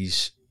me,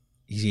 he's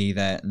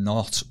either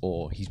not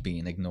or he's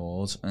being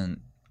ignored. And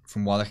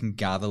from what I can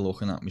gather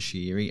looking at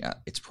Mashiri,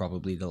 it's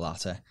probably the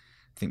latter.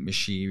 I think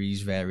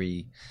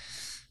Mashiri,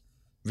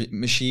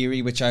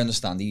 which I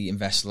understand, he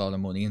invests a lot of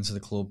money into the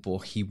club, but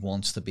he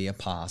wants to be a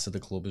part of the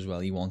club as well.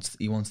 He wants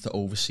to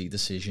oversee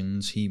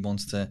decisions. He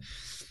wants to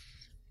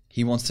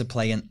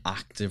play an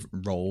active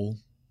role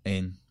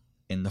in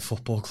the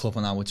football club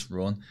and how it's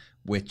run,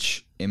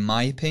 which, in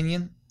my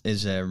opinion,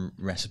 is a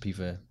recipe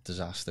for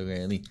disaster,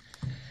 really.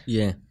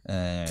 Yeah.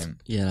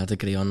 I'd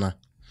agree on that.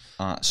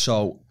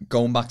 So,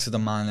 going back to the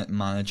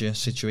manager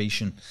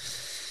situation,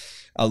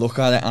 I look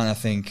at it and I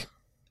think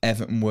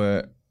Everton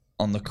were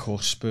on the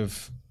cusp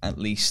of at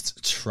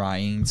least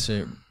trying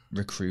to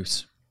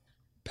recruit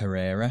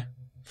Pereira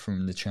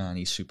from the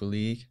Chinese Super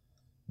League,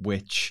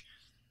 which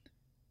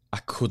I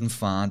couldn't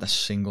find a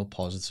single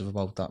positive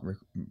about that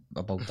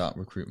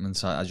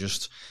recruitment.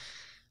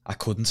 I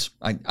couldn't.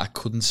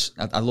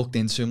 I looked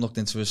into him, looked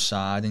into his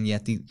side, and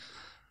yet the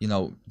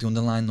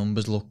underlying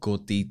numbers look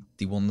good. They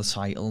won the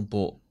title,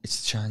 but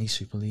it's the Chinese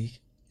Super League.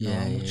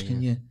 How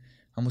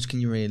much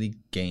can you really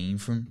gain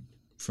from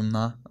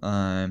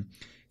that?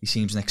 He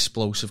seems an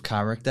explosive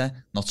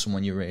character, not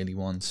someone you really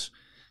want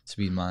to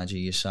be the manager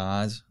of your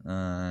side.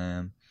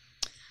 I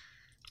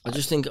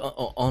just think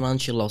on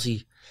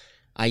Ancelotti,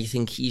 I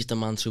think he's the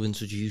man to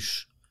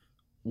introduce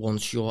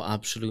once you're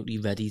absolutely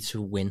ready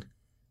to win.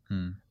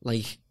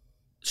 Like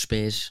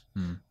Spurs,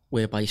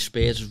 whereby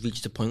Spurs have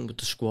reached a point with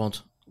the squad,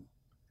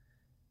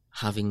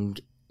 having,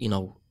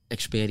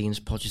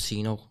 experienced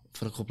Pochettino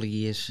for a couple of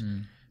years.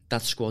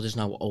 That squad is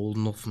now old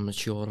enough and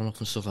mature enough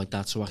and stuff like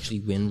that to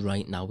actually win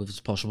right now if it's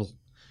possible.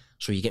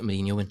 So you get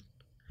Mourinho in.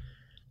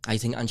 I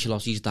think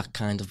Ancelotti's that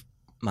kind of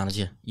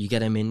manager. You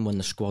get him in when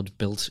the squad's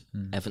built,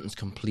 Everton's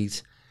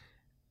complete,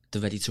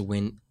 they're ready to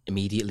win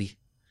immediately.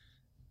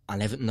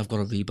 And Everton have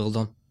got a rebuild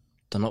on.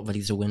 They're not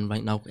ready to win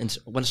right now. And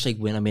when I say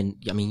win, I mean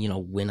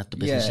win at the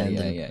business end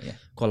and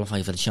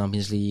qualify for the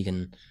Champions League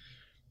and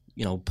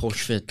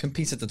push for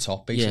compete at the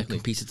top, basically. Yeah,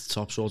 compete at the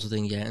top sort of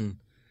thing. Yeah, and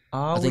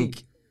I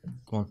think.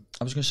 Go on.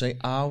 I was going to say,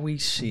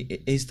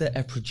 is there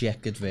a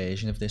projected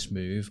version of this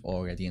move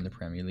already in the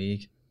Premier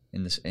League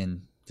in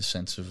the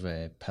sense of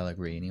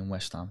Pellegrini and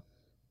West Ham?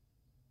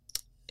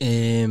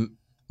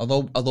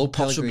 Although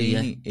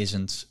Pellegrini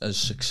isn't as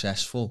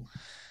successful,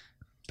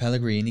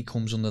 Pellegrini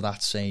comes under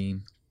that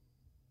same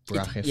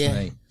bracket for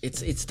me.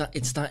 It's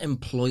that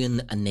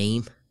employing a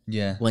name.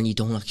 Yeah. When you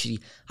don't actually,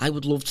 I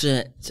would love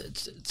to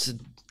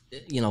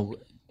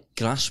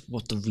grasp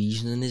what the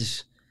reasoning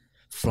is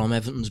from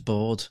Everton's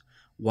board.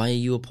 Why are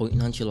you appointing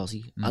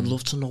Ancelotti? I'd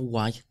love to know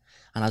why,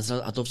 and I'd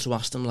love to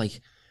ask them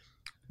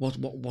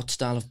what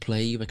style of play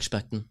are you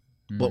expecting?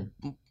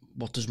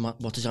 What does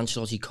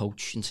Ancelotti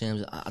coach in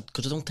terms of?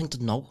 Because I don't think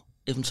they know.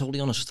 If I'm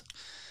totally honest.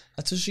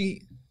 Has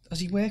he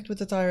worked with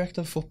the director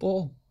of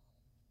football?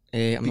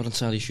 I'm not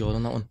entirely sure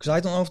on that one. Because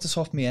I don't know off the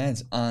top of my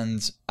head,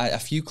 and a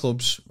few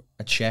clubs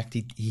checked,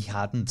 he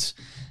hadn't.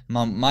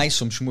 My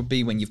assumption would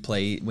be when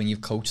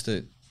you've coached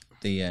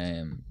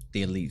the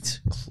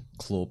elite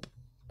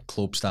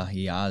clubs that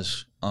he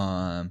has,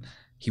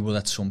 he will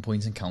at some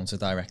point encounter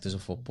directors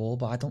of football,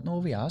 but I don't know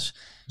if he has.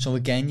 So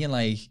again, you're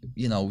like,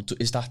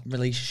 is that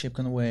relationship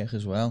going to work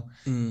as well?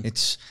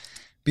 It's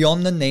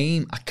beyond the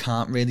name. I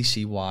can't really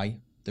see why.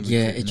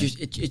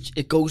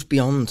 It goes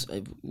beyond.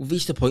 We've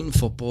reached a point in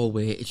football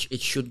where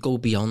it should go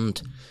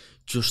beyond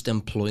just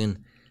employing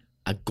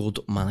a good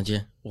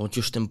manager or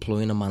just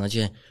employing a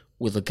manager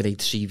with a great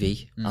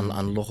CV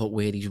and look at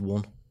where he's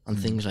won and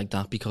things like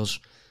that, because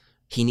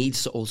he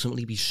needs to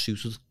ultimately be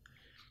suited.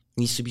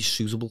 He needs to be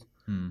suitable.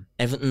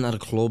 Everton are a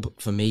club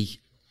for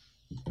me.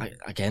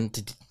 Again,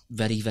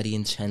 very, very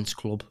intense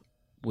club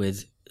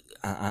with,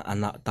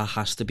 and that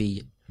has to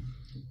be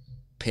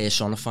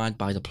personified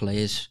by the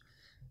players,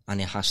 and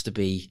it has to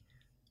be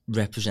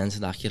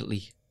represented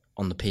accurately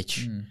on the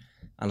pitch.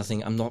 And I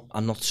think I'm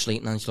not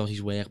slating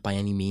Ancelotti's work by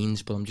any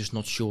means, but I'm just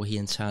not sure he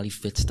entirely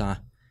fits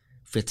that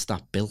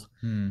bill.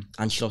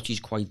 Ancelotti's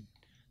quite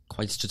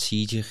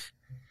strategic,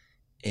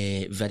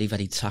 very,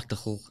 very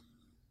tactical.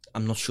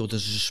 I'm not sure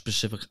there's a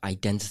specific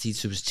identity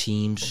to his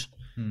teams.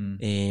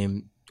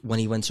 When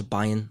he went to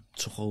Bayern,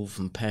 took over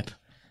from Pep,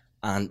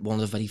 and one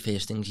of the very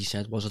first things he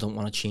said was, I don't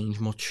want to change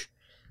much.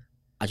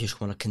 I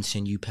just want to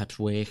continue Pep's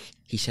work.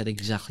 He said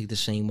exactly the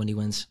same when he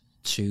went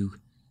to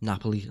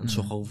Napoli and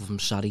took over from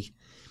Sarri.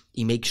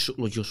 He makes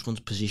subtle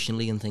adjustments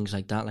positionally and things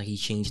like that. Like he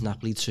changed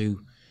Napoli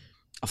to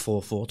a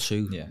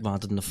 4-4-2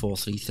 rather than a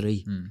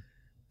 4-3-3.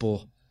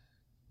 But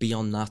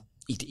beyond that,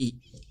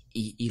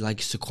 he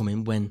likes to come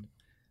in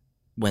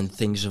when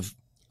things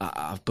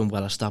have been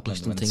well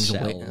established and things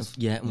are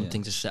when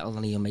things are settled,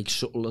 and he'll make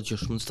subtle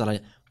adjustments that are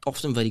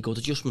often very good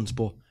adjustments.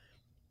 But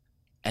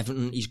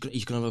Everton, he's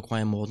going to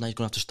require more than that. He's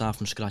going to have to start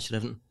from scratch at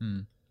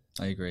Everton.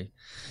 I agree.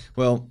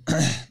 Well,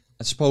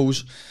 I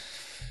suppose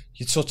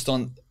you touched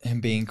on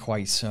him being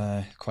quite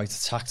a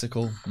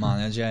tactical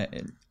manager.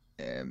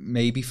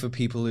 Maybe for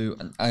people who,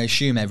 I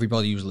assume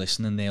everybody who's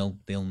listening,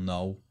 they'll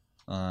know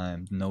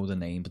the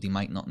name, but they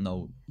might not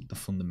know the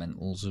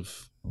fundamentals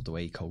of the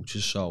way he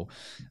coaches. So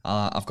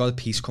I've got a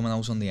piece coming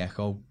out on the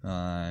Echo,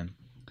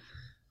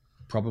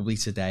 probably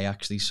today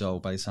actually. So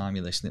by the time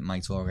you listen, it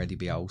might already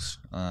be out.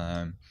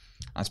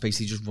 It's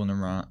basically just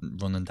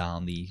running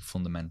down the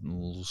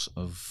fundamentals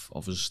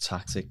of his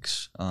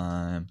tactics.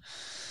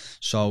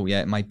 So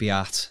yeah, it might be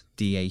at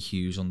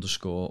 @DAHughes_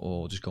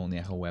 or just go on the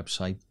Echo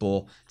website.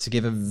 But to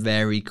give a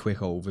very quick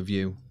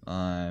overview,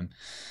 I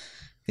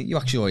think you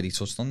actually already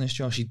touched on this,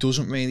 Josh. He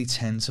doesn't really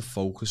tend to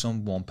focus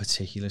on one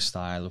particular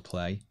style of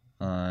play,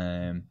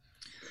 and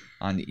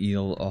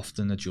he'll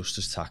often adjust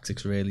his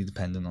tactics really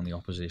depending on the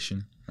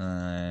opposition.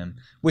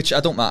 Which I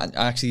don't mind.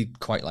 I actually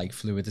quite like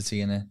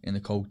fluidity in a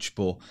coach,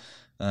 but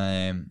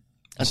I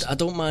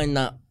don't mind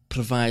that,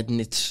 providing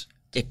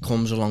it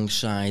comes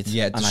alongside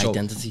an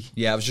identity.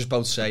 Yeah, I was just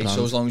about to say,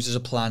 so as long as there's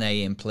a plan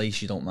A in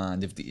place, you don't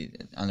mind if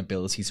an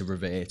ability to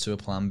revert to a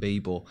plan B.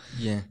 But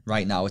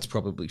right now, it's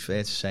probably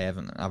fair to say I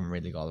haven't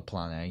really got a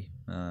plan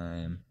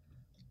A.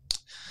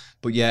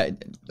 But yeah,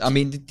 I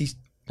mean,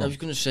 I was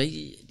going to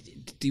say,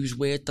 he was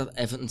weird that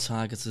Everton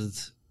targeted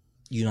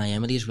Unai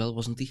Emery as well,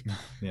 wasn't he?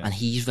 And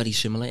he's very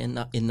similar in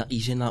that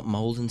he's in that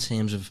mould in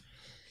terms of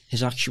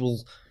his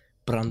actual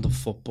brand of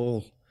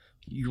football.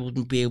 You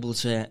wouldn't be able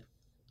to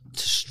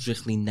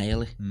strictly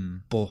nail it,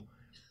 but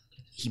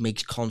he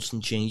makes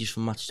constant changes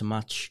from match to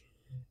match,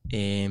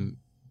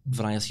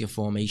 variety of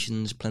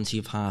formations, plenty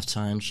of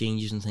half-time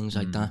changes and things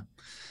like that.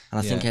 And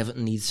I think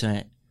Everton needs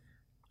to,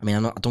 I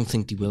mean, I don't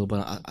think they will,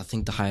 but I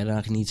think the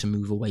hierarchy needs to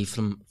move away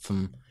from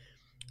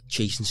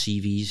chasing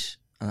CVs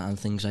and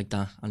things like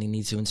that, and he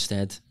needs to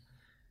instead,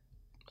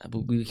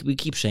 we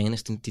keep saying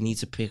this, they need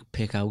to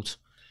pick out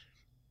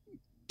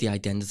the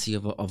identity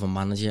of a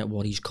manager,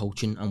 what he's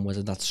coaching, and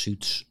whether that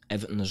suits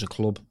Everton as a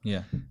club.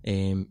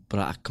 But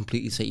I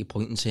completely take your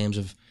point in terms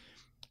of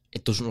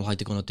it doesn't look like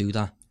they're going to do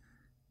that.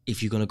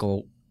 If you're going to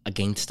go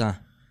against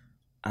that,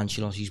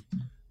 Ancelotti's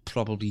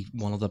probably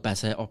one of the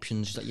better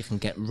options that you can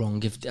get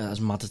wrong, if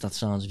as mad as that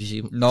sounds. If you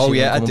see,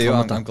 I do.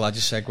 I'm glad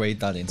you segued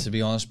that in, to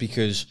be honest,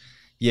 because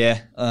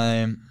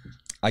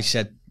I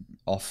said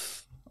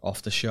off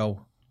the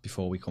show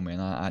before we come in,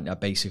 I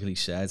basically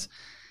said,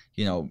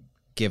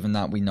 given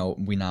that we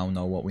now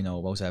know what we know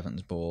about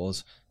Everton's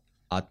board,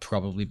 I'd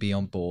probably be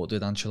on board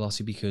with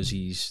Ancelotti because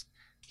he's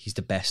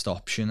the best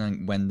option.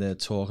 And when they're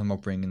talking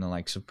about bringing the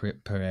likes of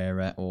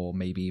Pereira or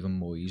maybe even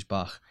Moyes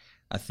back,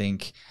 I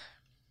think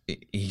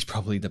he's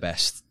probably the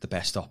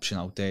best option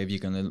out there if you're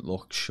going to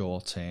look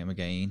short term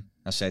again.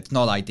 I said it's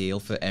not ideal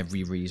for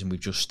every reason we've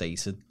just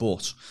stated,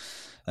 but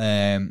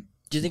do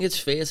you think it's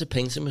fair to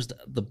paint him as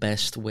the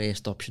best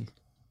worst option?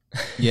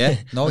 I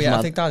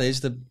think that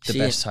is the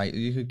best title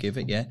you could give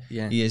it.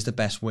 He is the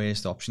best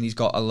worst option. He's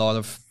got a lot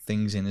of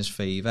things in his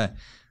favour.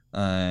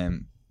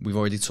 We've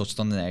already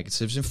touched on the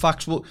negatives. In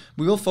fact, we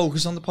will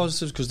focus on the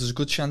positives because there's a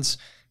good chance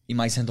he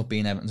might end up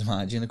being Everton's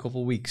manager in a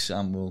couple of weeks,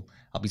 and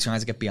I'll be trying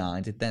to get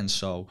behind it then.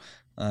 So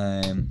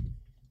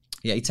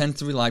Yeah, he tends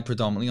to rely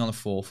predominantly on a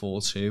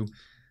 4-4-2,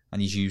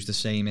 and he's used the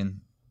same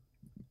in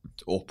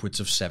upwards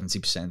of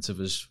 70% of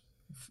his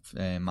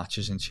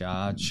matches in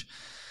charge.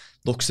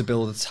 Looks to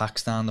build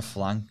attacks down the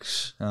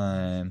flanks.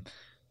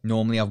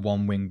 Normally have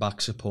one wing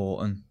back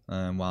supporting,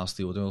 whilst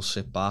the other will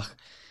sit back.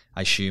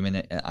 I assume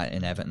in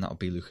Everton that would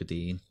be Luca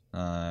Dean.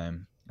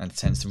 And it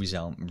tends to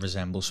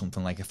resemble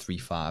something like a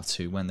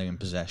 3-5-2 when they're in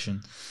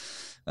possession.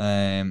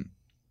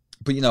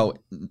 But, you know,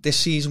 this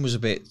season was a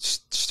bit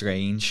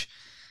strange.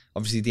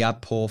 Obviously, they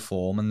had poor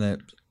form,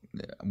 and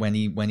when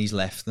he's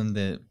left them,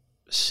 they're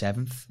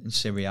 7th in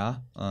Serie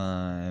A.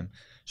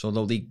 So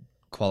although they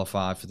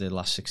qualified for the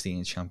last 16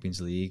 in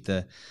Champions League,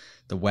 the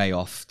way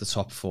off the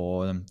top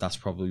 4, and that's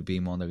probably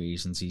been one of the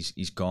reasons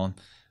he's gone.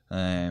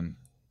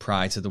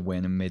 Prior to the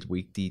win in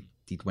midweek, they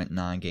went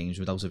 9 games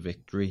without a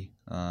victory.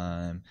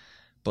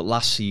 But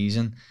last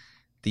season,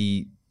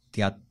 they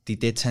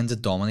did tend to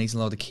dominate a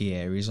lot of key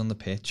areas on the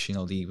pitch. You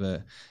know,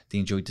 they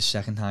enjoyed the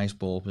second highest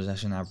ball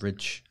possession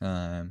average,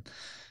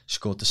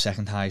 scored the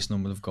second highest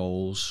number of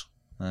goals,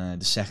 the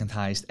second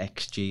highest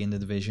XG in the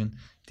division.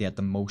 They had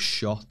the most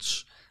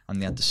shots,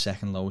 and they had the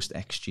second lowest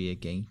XG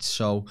against.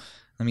 So,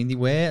 I mean, they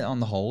were on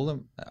the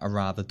whole a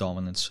rather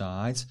dominant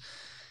side.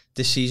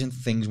 This season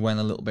things went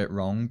a little bit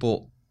wrong,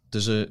 but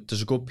there's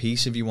a good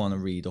piece if you want to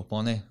read up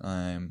on it,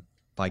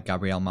 by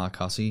Gabriel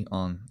Marcotti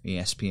on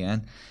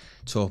ESPN,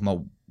 talking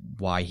about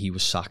why he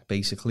was sacked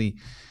basically.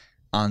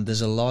 And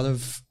there's a lot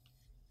of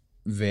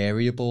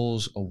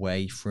variables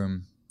away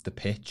from the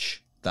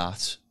pitch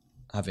that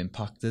have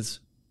impacted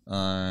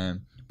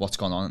what's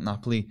gone on at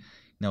Napoli. You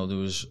know, there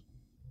was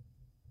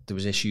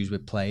issues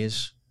with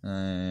players.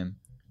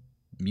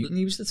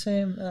 Mutiny was the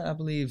term, I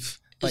believe,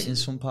 like in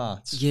some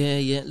parts. Yeah,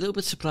 a little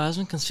bit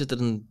surprising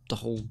considering the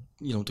whole,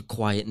 you know, the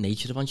quiet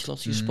nature of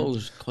Ancelotti. I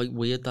suppose quite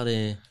weird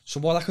that. So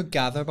what I could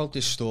gather about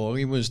this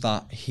story was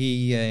that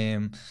he,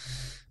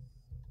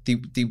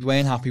 they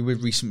weren't happy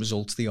with recent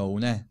results, the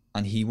owner,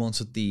 and he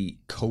wanted the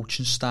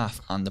coaching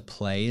staff and the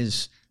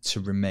players to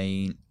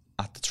remain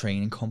at the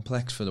training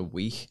complex for the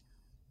week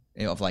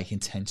of like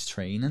intense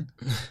training.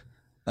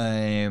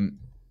 To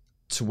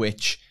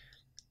which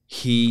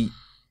he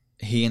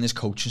and his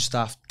coaching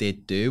staff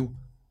did do,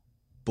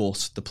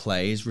 but the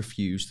players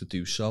refused to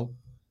do so.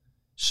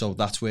 So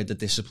that's where the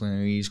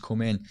disciplinaries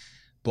come in.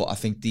 But I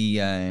think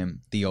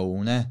the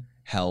owner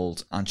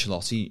held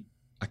Ancelotti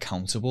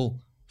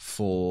accountable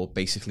for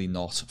basically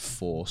not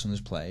forcing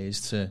his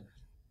players to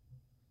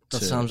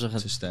sounds like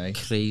stay. A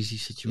crazy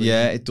situation.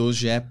 Yeah, it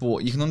does, yeah.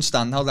 But you can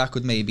understand how that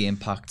could maybe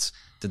impact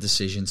the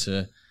decision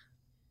to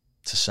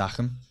sack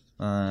him.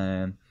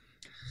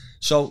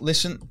 So,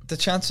 listen, the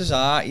chances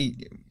are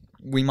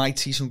we might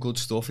see some good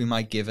stuff. We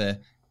might give a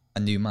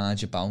new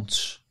manager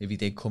bounce if he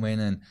did come in,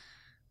 and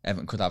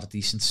Everton could have a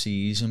decent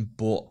season.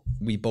 But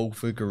we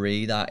both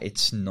agree that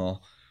it's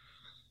not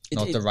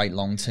the right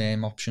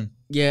long-term option.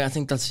 Yeah, I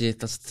think that's it.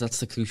 That's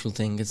the crucial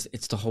thing.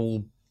 It's the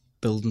whole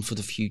building for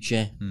the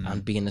future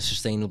and being a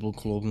sustainable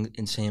club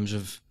in terms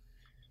of,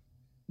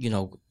 you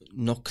know,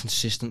 not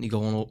consistently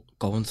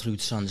going through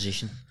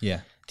transition. Yeah.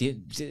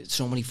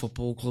 So many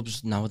football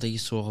clubs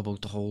nowadays talk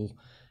about the whole.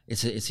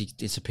 It's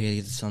a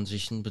period of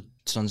transition, but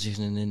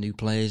transitioning in new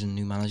players and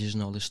new managers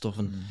and all this stuff,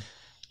 and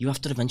you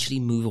have to eventually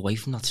move away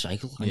from that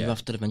cycle, and you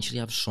have to eventually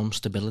have some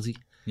stability.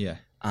 Yeah.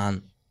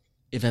 And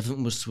if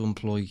Everton was to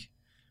employ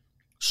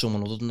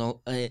someone other than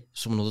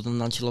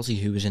Ancelotti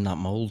who was in that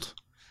mould,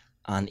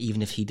 and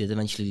even if he did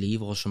eventually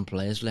leave or some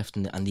players left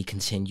and he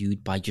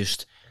continued by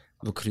just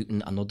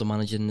recruiting another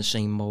manager in the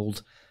same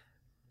mould,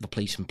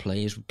 replacing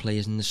players with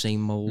players in the same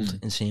mould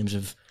in terms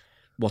of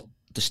what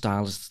the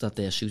styles that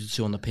they're suited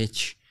to on the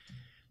pitch,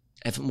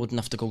 Everton wouldn't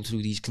have to go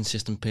through these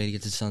consistent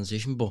periods of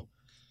transition. But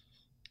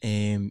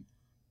getting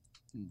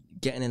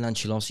in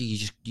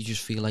Ancelotti, you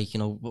just feel like, you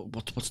know,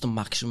 what's the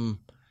maximum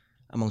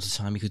amount of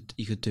time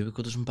you could do at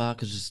Goodison Park?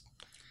 Because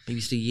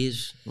maybe 3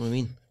 years. You know what I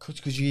mean?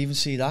 Could you even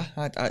see that?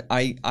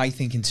 I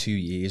think in 2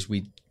 years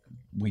we'd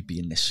be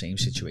in this same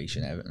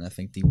situation, Everton. I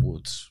think they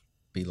would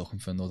be looking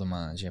for another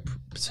manager,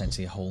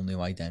 potentially a whole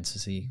new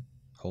identity,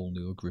 whole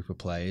new group of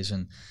players,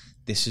 and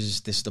this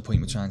is the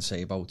point we're trying to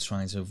say about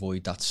trying to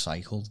avoid that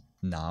cycle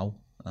now.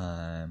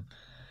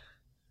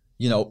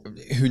 You know,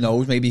 who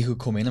knows? Maybe he could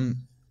come in and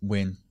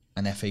win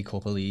an FA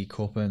Cup, a League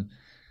Cup, and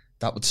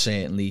that would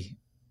certainly.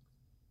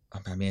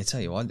 I mean, I tell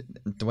you what,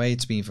 the way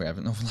it's been for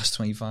Everton over the last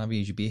 25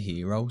 years, you'd be a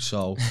hero.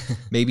 So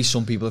maybe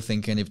some people are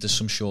thinking if there's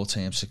some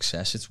short-term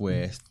success, it's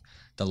worth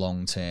the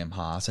long-term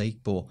heartache.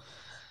 But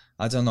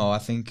I don't know. I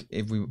think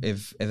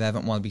if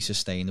Everton want to be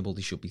sustainable,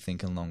 they should be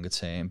thinking longer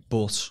term.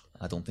 But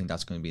I don't think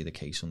that's going to be the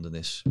case under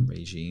this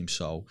regime.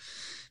 So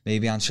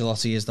maybe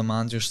Ancelotti is the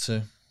man just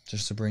to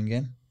bring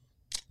in.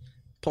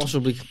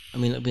 Possibly. I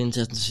mean, it'll be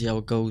interesting to see how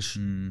it goes.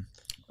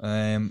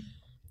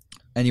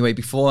 Anyway,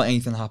 before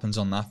anything happens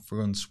on that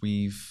front,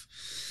 we've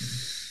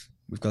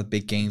got a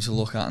big game to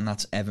look at, and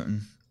that's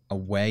Everton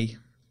away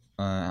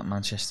at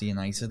Manchester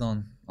United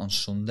on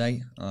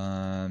Sunday.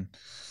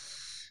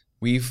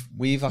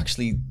 We've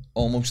actually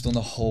almost done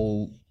a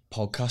whole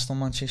podcast on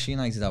Manchester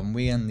United, haven't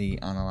we? And the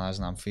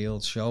Analysing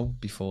Anfield show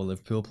before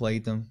Liverpool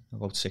played them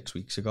about 6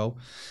 weeks ago.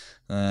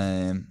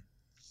 I'm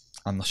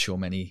not sure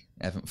many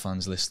Everton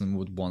fans listening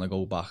would want to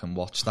go back and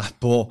watch that,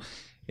 but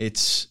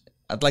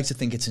I'd like to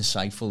think it's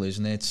insightful,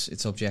 isn't it?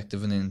 It's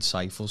objective and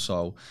insightful.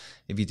 So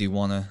if you do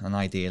want an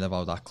idea of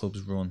how that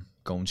club's run,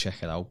 go and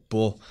check it out.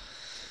 But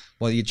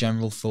what are your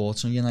general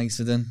thoughts on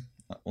United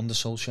under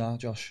Solskjaer,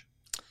 Josh?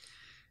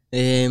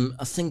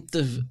 I think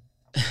they've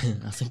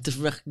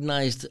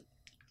recognised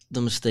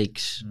the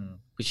mistakes,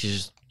 which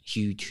is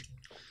huge,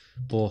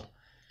 but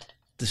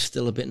they're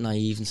still a bit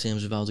naive in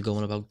terms of how they're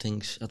going about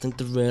things. I think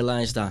they've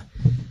realised that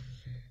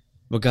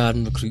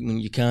regarding recruitment,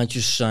 you can't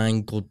just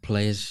sign good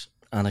players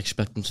and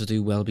expect them to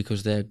do well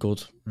because they're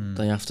good.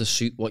 They have to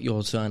suit what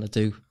you're trying to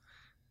do.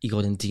 You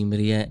got in Di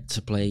Maria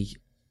to play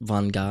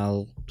Van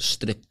Gaal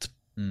strict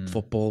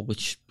football,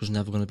 which was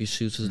never going to be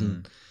suited.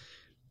 And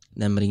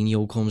then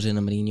Mourinho comes in,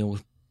 and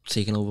Mourinho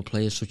taking over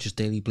players such as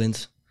Daley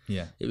Blind.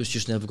 Yeah, it was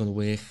just never going to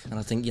work. And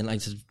I think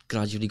United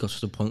gradually got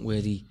to the point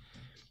where they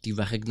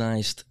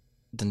recognised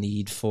the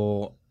need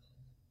for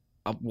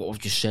what I've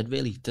just said,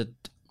 really, that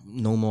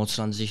no more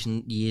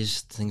transition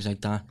years, things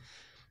like that,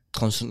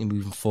 constantly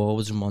moving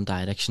forwards in one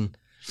direction.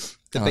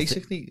 They're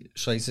basically,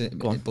 I was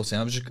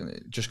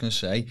just going to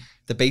say,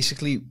 they're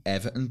basically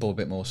Everton, but a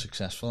bit more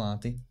successful,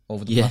 aren't they?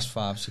 Over the past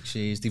 5-6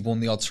 years, they've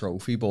won the odd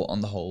trophy, but on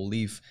the whole,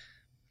 they've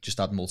just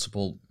had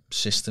multiple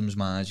systems,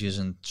 managers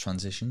and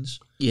transitions.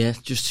 Yeah,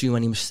 just too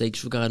many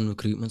mistakes regarding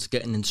recruitment,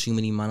 getting in too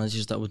many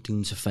managers that were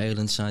doomed to fail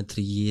inside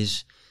 3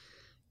 years,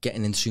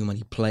 getting in too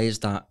many players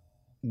that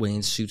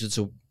weren't suited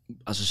to,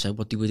 as I said,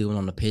 what they were doing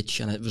on the pitch,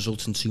 and it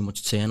results in too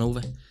much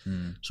turnover.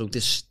 So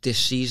this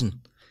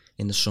season,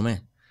 in the summer,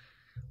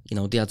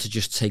 they had to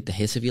just take the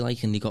hit, if you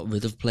like, and they got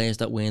rid of players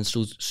that weren't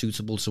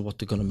suitable to what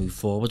they're going to move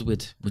forward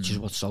with, which is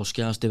what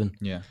Solskjaer's doing.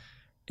 Yeah.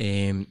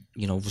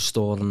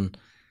 Restoring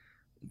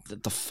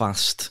the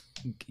fast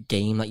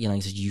game that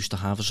United used to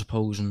have, I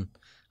suppose, and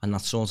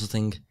that sort of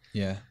thing.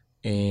 Yeah.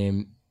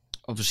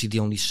 Obviously,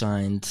 they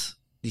signed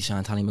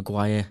Harry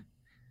Maguire,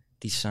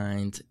 they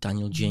signed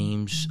Daniel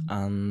James,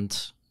 and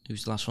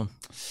who's the last one?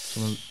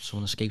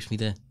 Someone escapes me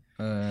there.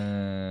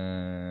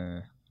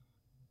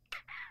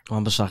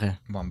 Wan-Bissaka,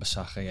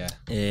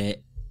 yeah.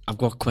 I've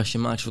got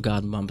question marks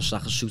regarding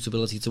Wan-Bissaka's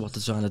suitability to what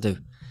they're trying to do,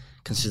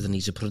 considering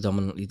he's a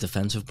predominantly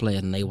defensive player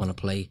and they want to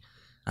play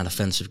an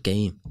offensive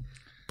game.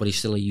 But he's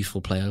still a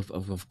useful player,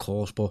 of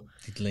course. But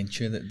they'd lynch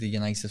the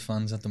United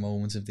fans at the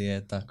moment if they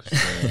heard that,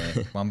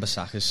 because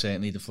Wan-Bissaka is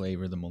certainly the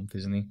flavour of the month,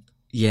 isn't he?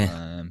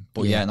 Yeah.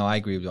 I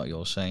agree with what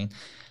you're saying.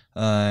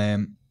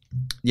 I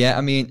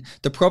mean,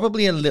 they're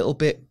probably a little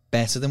bit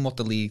better than what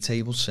the league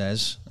table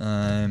says.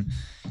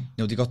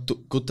 They've got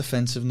good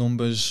defensive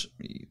numbers.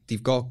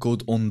 They've got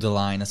good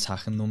underlying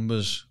attacking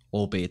numbers,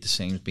 albeit the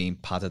same as being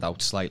padded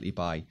out slightly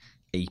by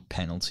 8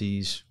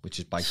 penalties, which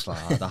is by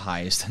far the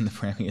highest in the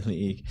Premier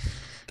League.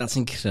 That's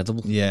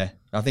incredible. Yeah,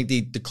 I think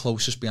the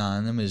closest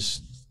behind them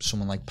is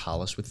someone like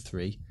Palace with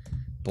 3,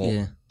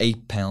 but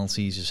 8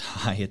 penalties is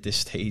high at this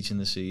stage in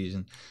the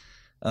season.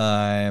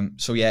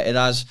 It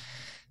has.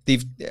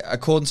 They've,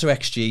 according to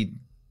XG,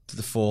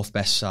 the 4th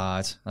best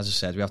side. As I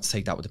said, we have to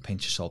take that with a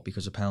pinch of salt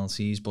because of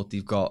penalties, but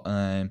they've got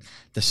the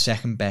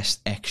 2nd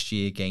best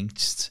XG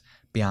against,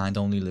 behind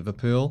only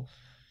Liverpool,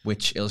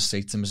 which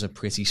illustrates them as a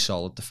pretty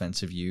solid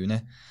defensive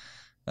unit.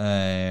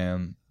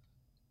 And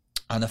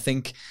I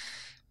think.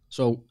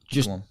 So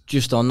just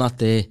on that,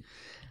 they're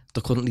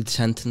currently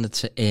 10th in the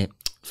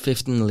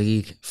 5th in the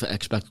league for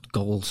expected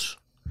goals,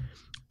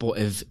 but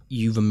if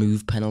you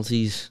remove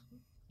penalties,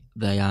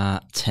 they are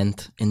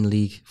 10th in the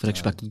league for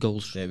expected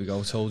goals. There we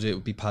go. Told you it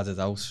would be padded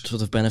out. So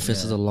they've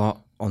benefited a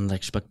lot on the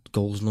expected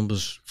goals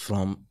numbers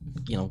from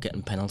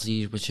getting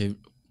penalties, which are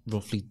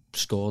roughly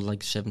scored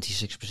like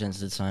 76% of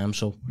the time.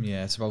 So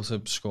it's about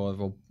a score of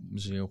about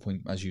 0.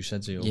 As you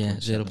said, 0.76. Yeah,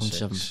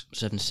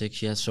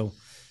 0.76. Yeah, so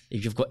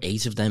if you've got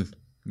 8 of them.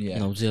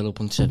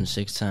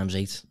 0.76 times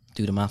 8,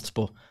 do the maths,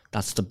 but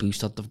that's the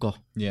boost that they've got.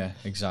 Yeah,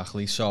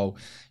 exactly. So,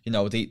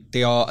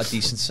 they are a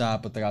decent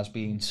side, but there has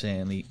been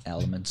certainly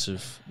elements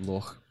of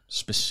luck,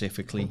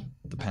 specifically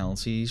the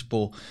penalties.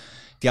 But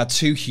they had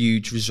 2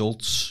 huge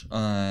results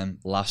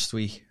last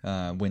week,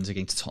 wins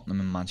against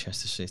Tottenham and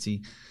Manchester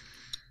City.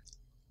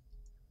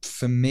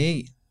 For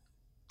me,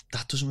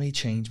 that doesn't really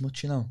change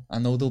much, I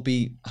know they'll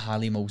be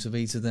highly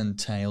motivated and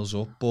tails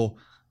up, but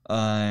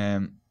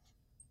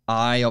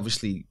I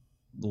obviously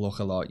look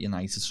a lot at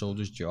United, so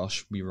does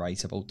Josh. We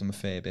write about them a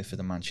fair bit for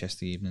the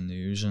Manchester Evening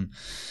News, and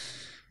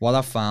what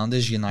I've found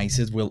is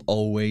United will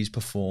always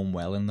perform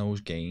well in those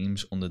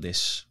games under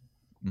this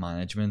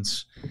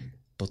management,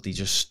 but they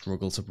just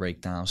struggle to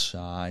break down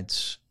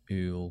sides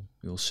who'll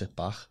sit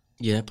back.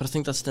 Yeah, but I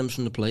think that stems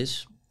from the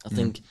players. I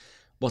think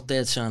what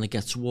they're trying to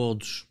get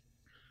towards,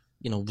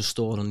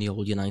 restoring the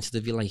old United,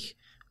 if you like,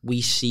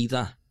 we see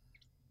that,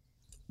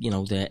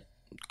 they're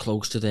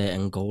close to their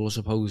end goal, I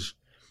suppose,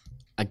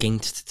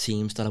 against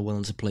teams that are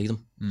willing to play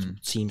them,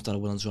 teams that are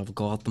willing to have a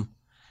go at them,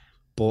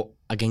 but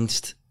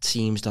against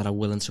teams that are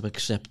willing to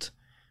accept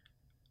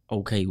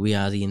okay, we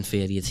are the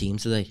inferior team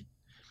today,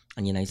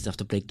 and United have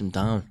to break them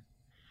down.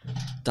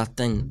 That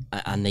then,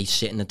 and they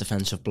sit in the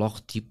defensive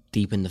block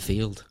deep in the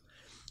field.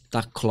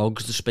 That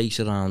clogs the space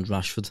around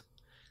Rashford,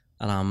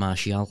 around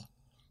Martial,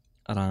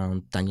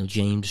 around Daniel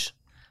James,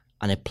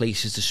 and it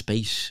places the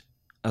space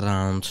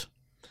around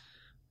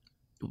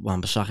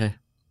Wan-Bissaka,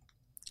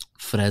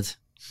 Fred,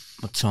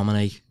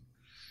 McTominay,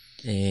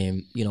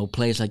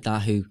 players like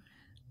that who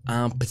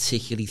aren't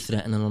particularly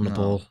threatening on the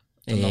ball.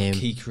 They're not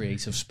key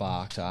creative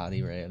sparks, are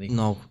they, really?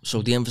 No,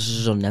 so the emphasis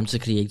is on them to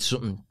create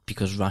something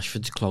because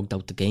Rashford's clogged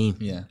out the game.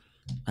 Yeah.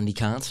 And he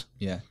can't.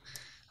 Yeah.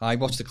 I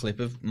watched a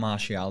clip of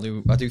Martial,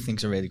 who I do think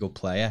is a really good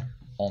player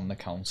on the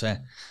counter,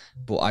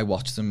 but I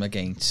watched him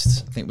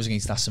against, I think it was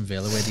against Aston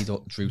Villa, where he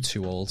drew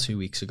 2-2 2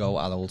 weeks ago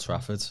at Old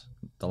Trafford,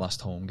 the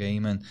last home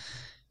game, and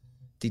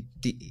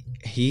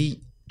he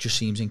just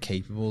seems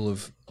incapable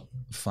of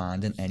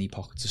finding any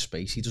pockets of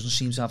space. He doesn't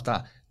seem to have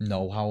that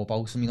know-how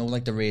about him.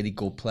 Like the really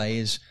good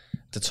players,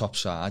 the top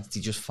side,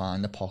 they just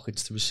find the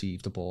pockets to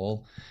receive the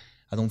ball.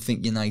 I don't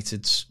think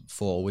United's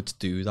forwards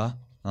do that.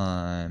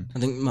 I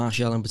think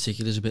Martial in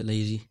particular is a bit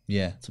lazy.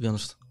 Yeah, to be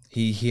honest.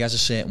 He has a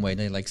certain way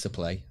that he likes to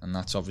play, and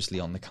that's obviously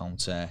on the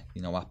counter.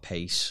 At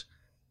pace,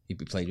 he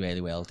played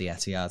really well at the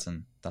Etihad,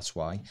 and that's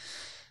why.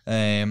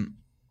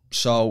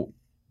 So,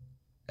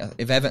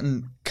 if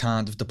Everton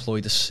kind of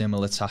deployed the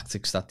similar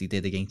tactics that they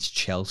did against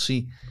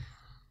Chelsea,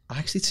 I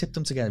actually tipped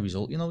them to get a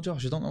result.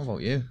 Josh, I don't know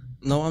about you.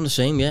 No, I'm the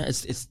same. Yeah,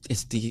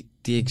 it's the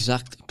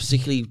exact,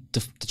 particularly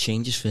the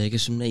changes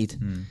Ferguson made.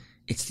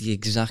 It's the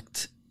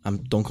exact.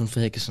 I'm Duncan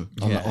Ferguson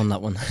on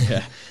that one.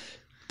 Yeah.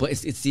 But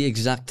it's the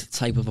exact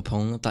type of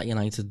opponent that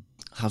United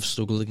have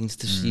struggled against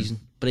this season.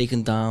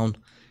 Breaking down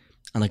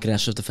an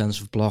aggressive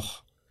defensive block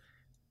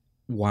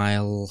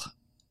while,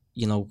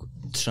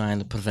 trying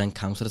to prevent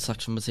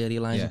counter-attacks from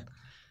materialising.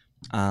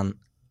 Yeah. And,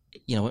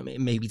 it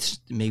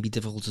may be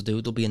difficult to do.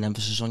 There'll be an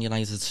emphasis on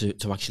United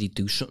to actually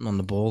do something on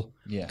the ball,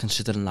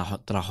 considering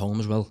that they're at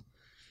home as well.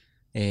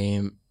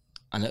 And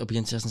it'll be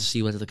interesting to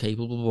see whether they're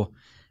capable.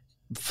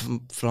 But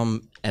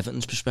from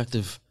Everton's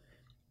perspective,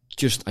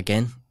 just,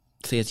 again,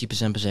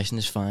 30% possession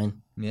is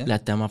fine. Yeah.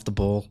 Let them have the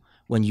ball.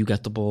 When you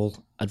get the ball,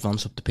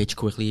 advance up the pitch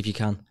quickly if you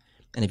can.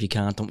 And if you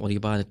can't, don't worry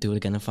about it. Do it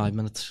again in 5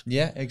 minutes.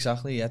 Yeah,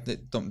 exactly. Yeah,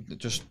 don't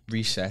just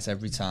reset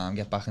every time.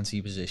 Get back into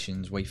your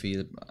positions. Wait for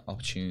your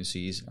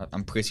opportunities.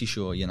 I'm pretty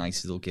sure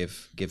United will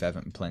give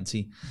Everton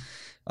plenty.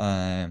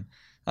 As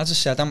I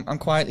said, I'm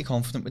quietly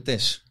confident with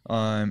this.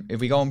 If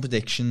we go on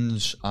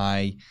predictions,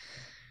 I'll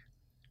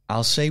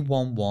say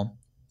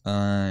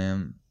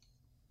 1-1.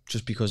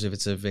 Just because if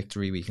it's a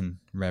victory, we can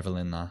revel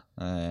in that.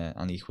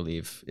 And equally,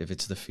 if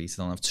it's a defeat,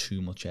 I don't have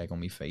too much egg on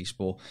my face.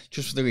 But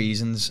just for the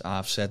reasons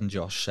I've said and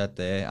Josh said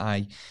there,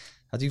 I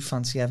do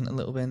fancy Everton a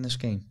little bit in this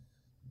game.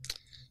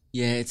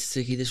 Yeah, it's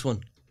tricky, this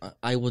one.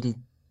 I wouldn't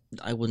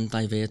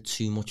divert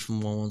too much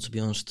from 1-1, to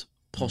be honest.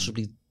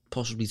 Possibly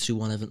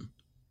 2-1 Everton.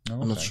 Oh,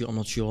 okay. I'm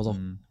not sure though.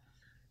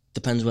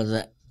 Depends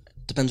whether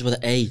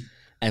A,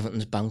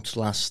 Everton's bounce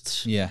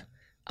lasts. Yeah.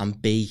 And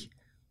B,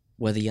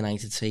 whether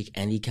United take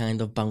any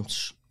kind of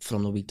bounce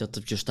from the week that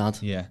they've just had.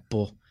 Yeah.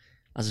 But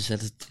as I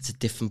said, it's a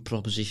different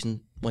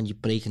proposition when you're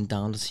breaking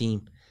down the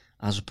team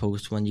as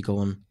opposed to when you're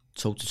going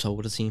toe-to-toe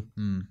with the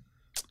team.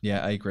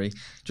 Yeah, I agree.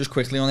 Just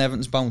quickly on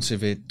Everton's bounce,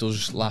 if it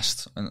does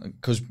last,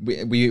 because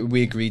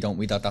we agree, don't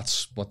we, that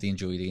that's what they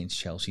enjoyed against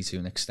Chelsea to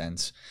an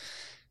extent.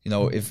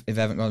 If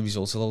Everton got a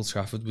result at Old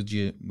Trafford, would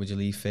you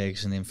leave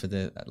Ferguson in for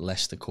the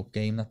Leicester Cup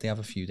game that they have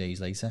a few days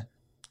later?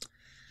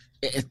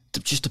 It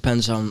just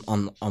depends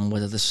on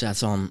whether they're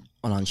set on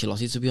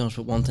Ancelotti, to be honest.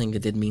 But one thing I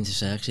did mean to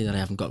say, actually, that I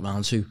haven't got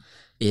round to,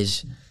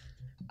 is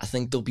I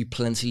think there'll be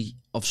plenty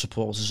of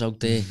supporters out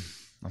there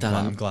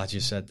I'm glad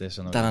you said this.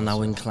 That are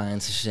now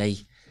inclined to say,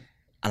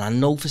 and I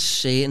know for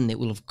certain it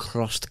will have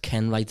crossed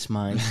Ken Wright's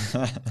mind,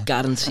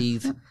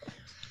 guaranteed.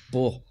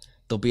 But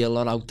there'll be a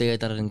lot out there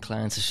that are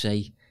inclined to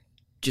say,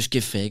 just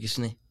give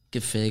Ferguson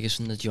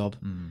the job.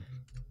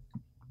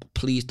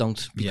 Please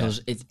don't,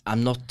 because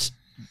I'm not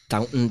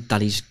doubting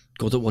that he's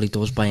good at what he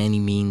does by any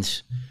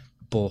means,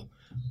 but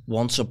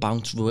once a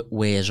bounce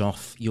wears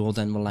off, you're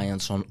then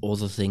reliant on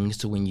other things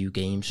to win you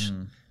games,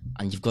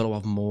 and you've got to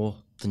have more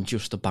than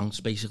just a bounce,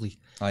 basically.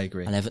 I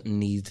agree. And Everton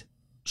need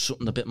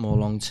something a bit more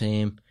long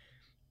term.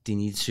 They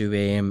need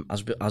to,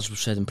 as we've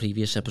said in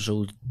previous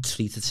episodes,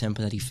 treat a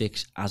temporary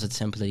fix as a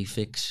temporary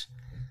fix.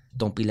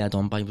 Don't be led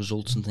on by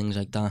results and things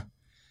like that.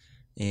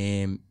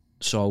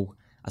 So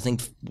I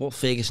think what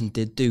Ferguson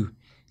did do,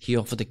 he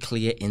offered a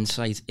clear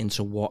insight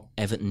into what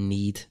Everton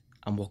need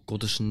and what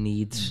Goodison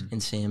needs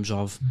in terms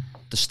of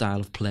the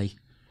style of play,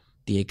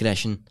 the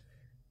aggression,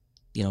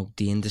 the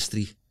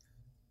industry,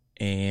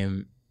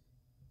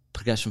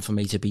 progression from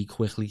A to B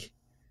quickly.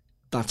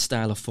 That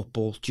style of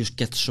football, just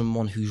get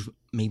someone who's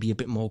maybe a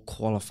bit more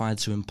qualified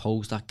to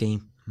impose that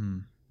game.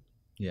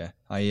 Yeah,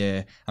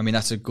 I mean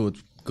that's a good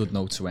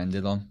note to end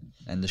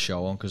the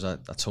show on, because I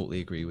totally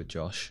agree with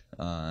Josh.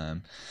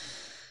 And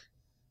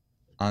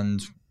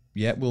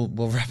yeah, we'll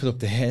wrap it up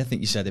there. I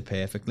think you said it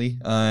perfectly.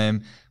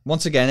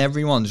 Once again,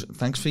 everyone,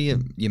 thanks for your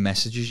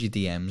messages, your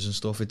DMs and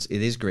stuff. It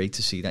is great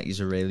to see that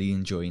you're really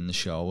enjoying the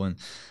show, and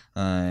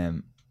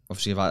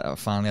obviously I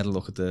finally had a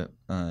look at the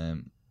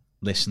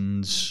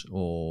listens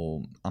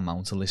or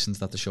amount of listens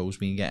that the show's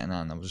been getting,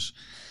 and I was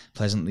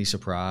pleasantly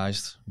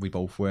surprised. We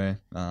both were.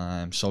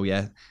 So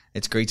yeah,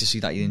 it's great to see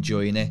that you're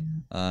enjoying it.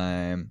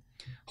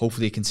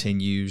 Hopefully it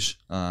continues.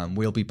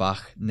 We'll be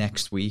back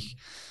next week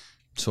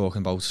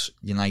talking about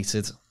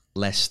United,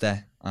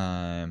 Leicester,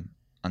 and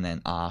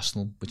then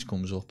Arsenal, which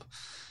comes up.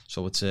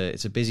 So it's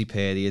a busy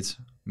period.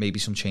 Maybe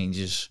some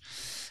changes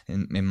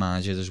in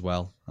manager as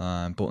well.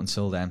 But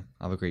until then,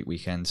 have a great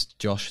weekend.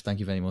 Josh, thank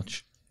you very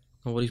much.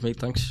 No worries, mate.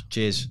 Thanks.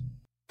 Cheers.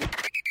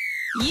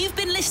 You've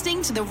been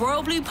listening to the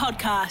Royal Blue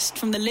Podcast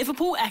from the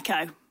Liverpool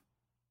Echo.